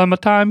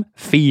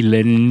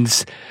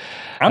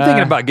 I'm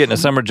thinking about getting a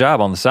summer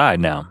job on the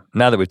side now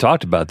that we've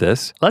talked about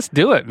this. Let's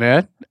do it,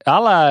 man.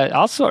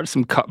 I'll sort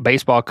some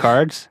baseball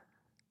cards.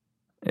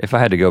 If I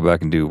had to go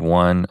back and do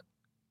one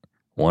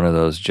of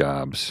those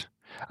jobs,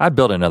 I'd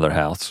build another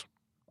house.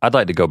 I'd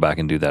like to go back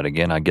and do that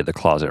again. I'd get the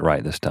closet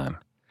right this time.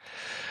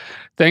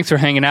 Thanks for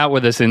hanging out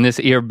with us in this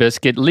Ear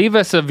Biscuit. Leave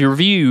us a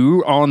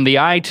review on the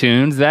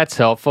iTunes. That's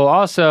helpful.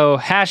 Also,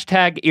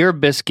 hashtag Ear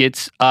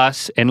Biscuits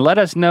us, and let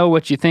us know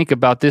what you think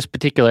about this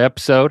particular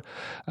episode.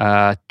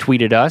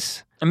 Tweet at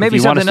us. And maybe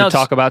if you want us else, to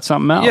talk about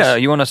something else. Yeah,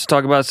 you want us to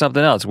talk about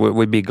something else.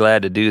 We'd be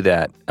glad to do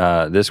that.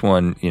 This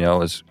one,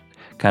 is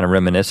kind of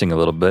reminiscing a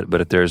little bit, but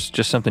if there's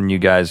just something you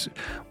guys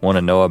want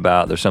to know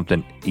about, there's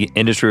something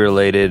industry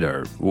related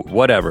or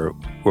whatever,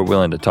 we're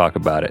willing to talk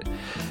about it.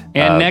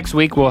 And next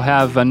week, we'll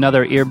have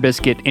another Ear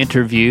Biscuit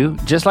interview,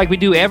 just like we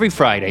do every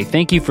Friday.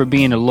 Thank you for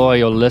being a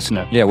loyal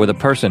listener. Yeah, with a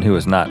person who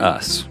is not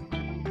us.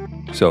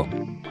 So,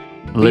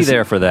 be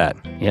there for that.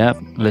 Yep,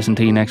 listen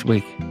to you next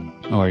week.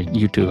 Or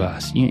you to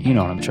us. You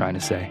know what I'm trying to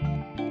say.